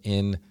scared of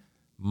in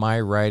my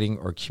writing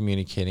or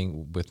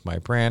communicating with my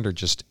brand, or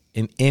just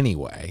in any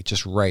way,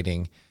 just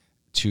writing,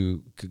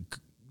 to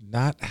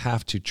not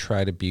have to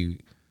try to be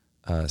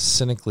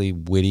cynically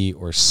witty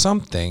or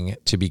something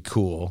to be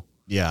cool.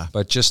 Yeah.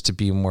 But just to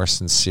be more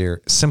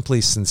sincere, simply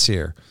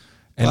sincere.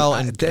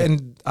 And,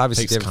 and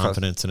obviously it takes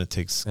confidence and it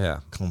takes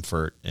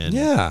comfort. And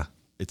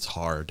it's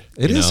hard.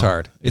 It is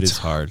hard. It is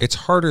hard. It's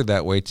harder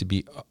that way to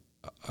be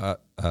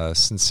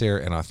sincere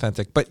and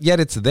authentic, but yet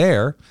it's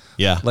there.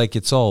 Yeah. Like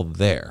it's all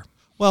there.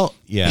 Well,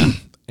 yeah.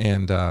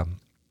 And,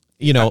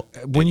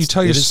 when you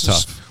tell your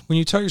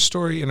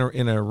story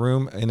in a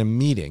room, in a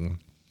meeting,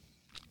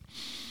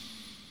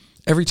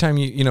 every time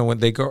when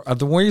they go,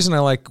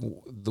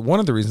 one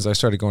of the reasons I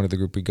started going to the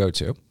group we go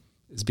to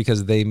is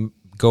because they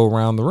go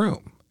around the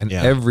room and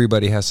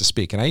everybody has to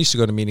speak. And I used to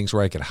go to meetings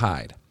where I could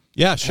hide.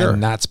 Yeah, sure.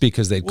 And that's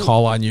because they'd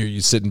call on you,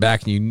 you're sitting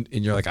back and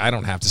you're like, I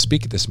don't have to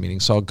speak at this meeting,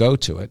 so I'll go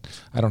to it.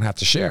 I don't have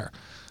to share.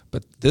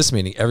 But this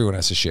meeting, everyone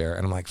has to share.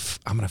 And I'm like,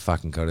 I'm going to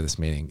fucking go to this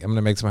meeting. I'm going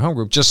to make this my home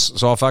group just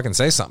so I'll fucking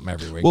say something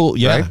every week. Well,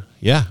 yeah. Right?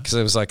 Yeah. Because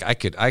it was like, I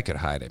could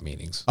hide at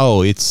meetings.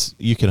 Oh,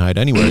 you can hide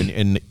anywhere.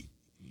 and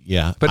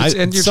yeah. But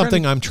it's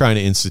something I'm trying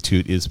to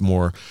institute is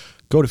more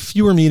go to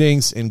fewer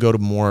meetings and go to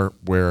more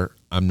where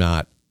I'm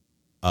not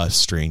a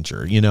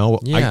stranger.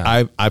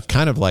 Yeah. I've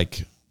kind of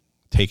like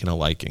taken a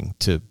liking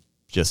to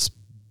just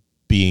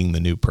being the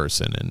new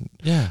person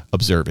and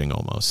observing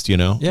almost,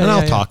 and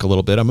I'll talk a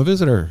little bit. I'm a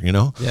visitor,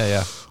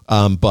 Yeah.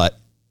 But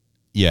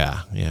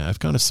I've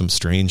gone to some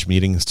strange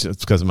meetings just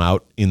because I'm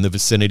out in the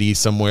vicinity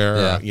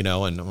somewhere,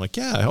 and I'm like,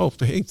 hey,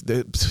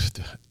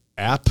 the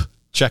app,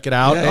 check it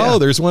out. Yeah. Oh,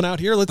 there's one out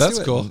here. Let's do it.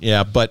 That's cool.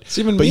 Yeah. But it's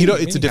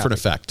a different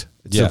effect.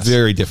 It's a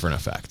very different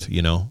effect,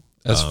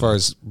 As far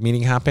as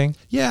meeting hopping?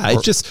 Yeah,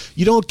 it's just,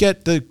 you don't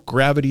get the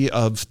gravity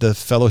of the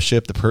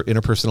fellowship, the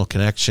interpersonal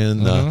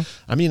connection.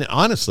 I mean,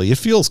 honestly, it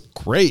feels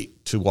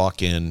great to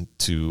walk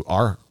into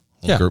our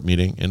home group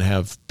meeting and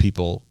have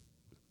people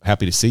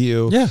happy to see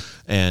you. Yeah.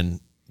 And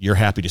you're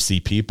happy to see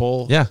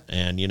people. Yeah.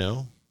 And,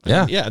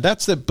 Yeah.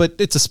 but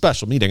it's a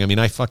special meeting. I mean,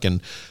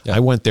 I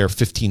went there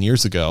 15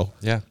 years ago.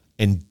 Yeah.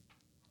 And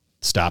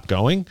stopped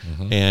going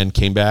and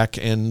came back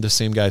and the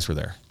same guys were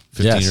there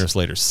 15 years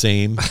later.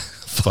 Same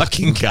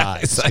fucking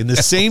guys in the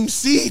same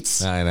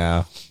seats. I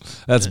know.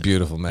 That's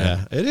beautiful,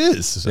 man. Yeah, it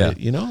is. So,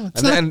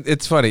 and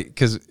it's funny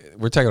because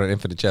we're talking about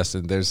Infinite Jest,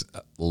 and there's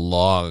a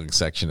long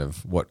section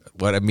of what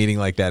a meeting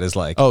like that is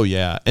like. Oh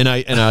yeah, and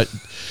I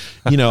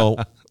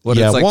what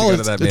it's like to go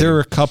to that meeting. There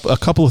are a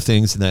couple of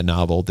things in that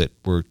novel that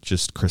were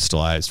just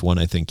crystallized. One,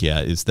 I think,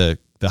 is the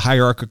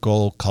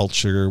hierarchical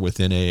culture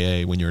within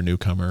AA when you're a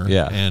newcomer.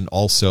 Yeah, and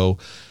also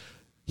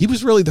he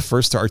was really the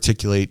first to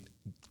articulate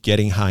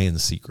getting high in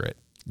secret.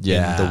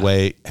 Yeah. In the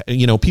way,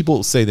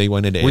 people say they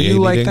went into AA meetings.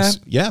 Like that?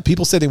 Yeah.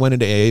 People say they went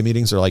into AA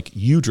meetings. Or like,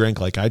 you drink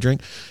like I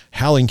drink.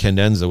 Howling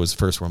Candenza was the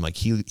first where I'm like,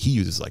 he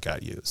uses like I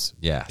use.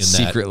 Yeah.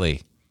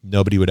 Secretly.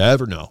 Nobody would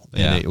ever know.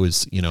 And it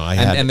was, I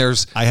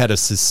had a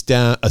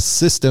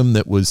system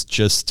that was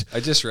just. I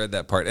just read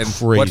that part. And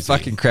crazy. What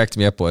fucking cracked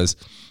me up was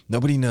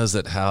nobody knows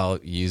that Hal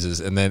uses,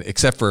 and then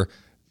except for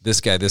this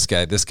guy,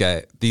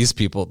 these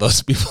people,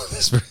 those people,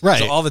 right?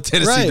 So all the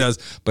Tennessee does,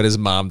 but his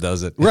mom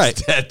does it, right?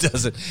 His dad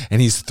does it,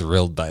 and he's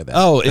thrilled by that.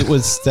 Oh,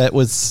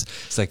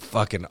 it's like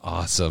fucking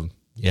awesome.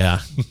 Yeah,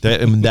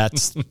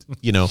 that's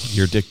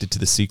you're addicted to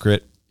the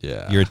secret.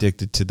 Yeah, you're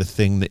addicted to the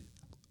thing that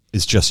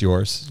is just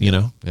yours.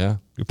 Yeah,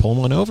 you're pulling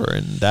one over,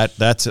 and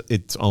that's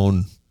its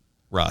own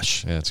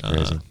rush. Yeah, it's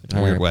crazy in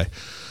a weird way.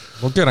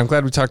 Well, good. I'm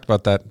glad we talked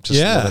about that.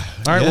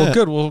 All right. Well,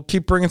 good. We'll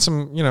keep bringing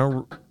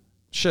some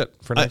shit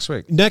for next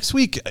week. Next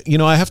week,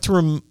 I have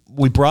to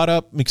we brought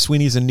up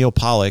McSweeney's and Neil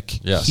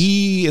Pollack. Yes.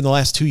 He, in the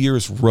last 2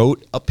 years,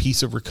 wrote a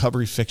piece of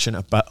recovery fiction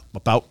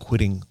about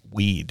quitting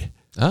weed.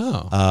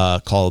 Oh.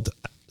 Called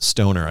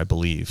Stoner, I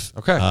believe.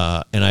 Okay.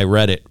 And I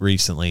read it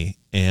recently,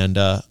 and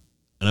I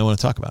want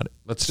to talk about it.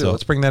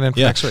 Let's bring that in for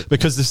next week.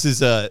 Because this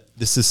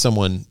is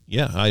someone,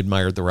 I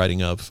admired the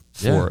writing of.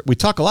 We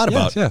talk a lot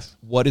about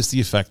what is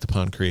the effect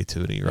upon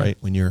creativity, right?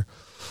 When you're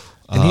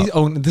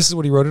and this is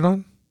what he wrote it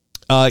on?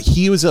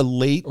 He was a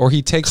late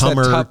he takes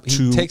comer that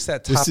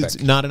topic. This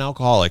is not an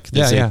alcoholic.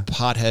 This is a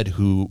pothead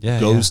who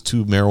goes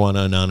to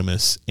Marijuana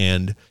Anonymous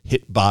and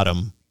hit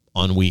bottom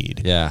on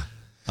weed. Yeah.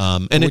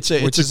 And it's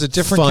a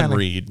different fun kind of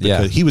read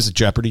because he was a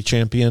Jeopardy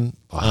champion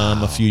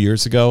a few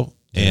years ago.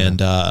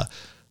 And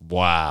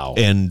wow.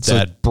 And so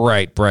that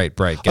bright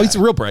guy. Oh, he's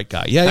a real bright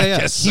guy. Yeah.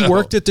 guess He so.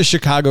 worked at the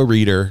Chicago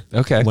Reader.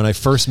 Okay. When I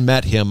first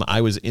met him,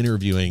 I was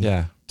interviewing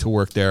to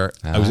work there.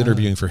 I was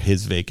interviewing for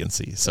his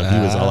vacancy. So he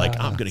was all like,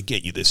 I'm going to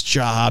get you this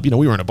job.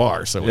 We were in a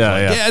bar. So it was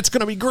yeah, it's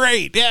going to be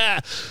great. Yeah.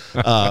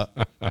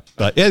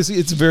 But yeah,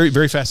 it's a very,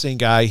 very fascinating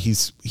guy.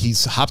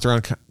 He's hopped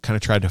around, kind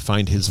of tried to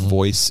find his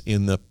voice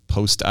in the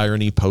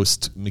post-irony,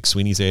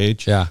 post-McSweeney's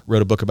age. Yeah.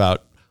 Wrote a book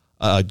about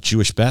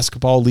Jewish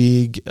basketball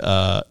league,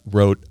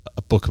 wrote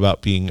a book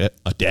about being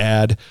a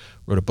dad,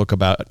 wrote a book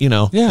about,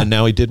 and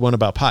now he did one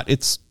about pot.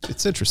 It's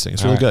interesting.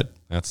 It's really good.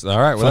 That's all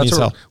right. Well, Funny that's as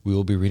what hell. we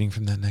will be reading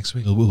from that next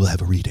week. We will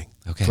have a reading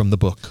from the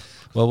book.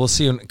 Well, we'll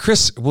see you.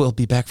 Chris will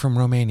be back from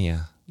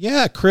Romania.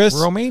 Yeah, Chris.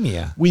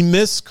 Romania. We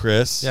miss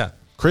Chris. Yeah.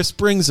 Chris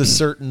brings a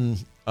certain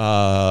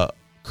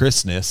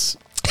Chrisness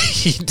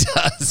He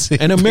does.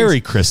 and a Merry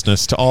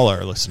Christmas to all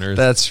our listeners.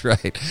 That's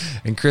right.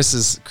 And Chris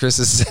is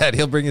said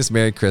he'll bring us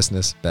Merry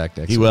Christmas back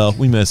next week. He will.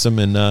 We miss him,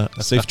 and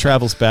safe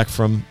travels back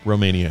from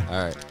Romania.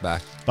 All right. Bye.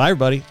 Bye,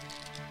 everybody.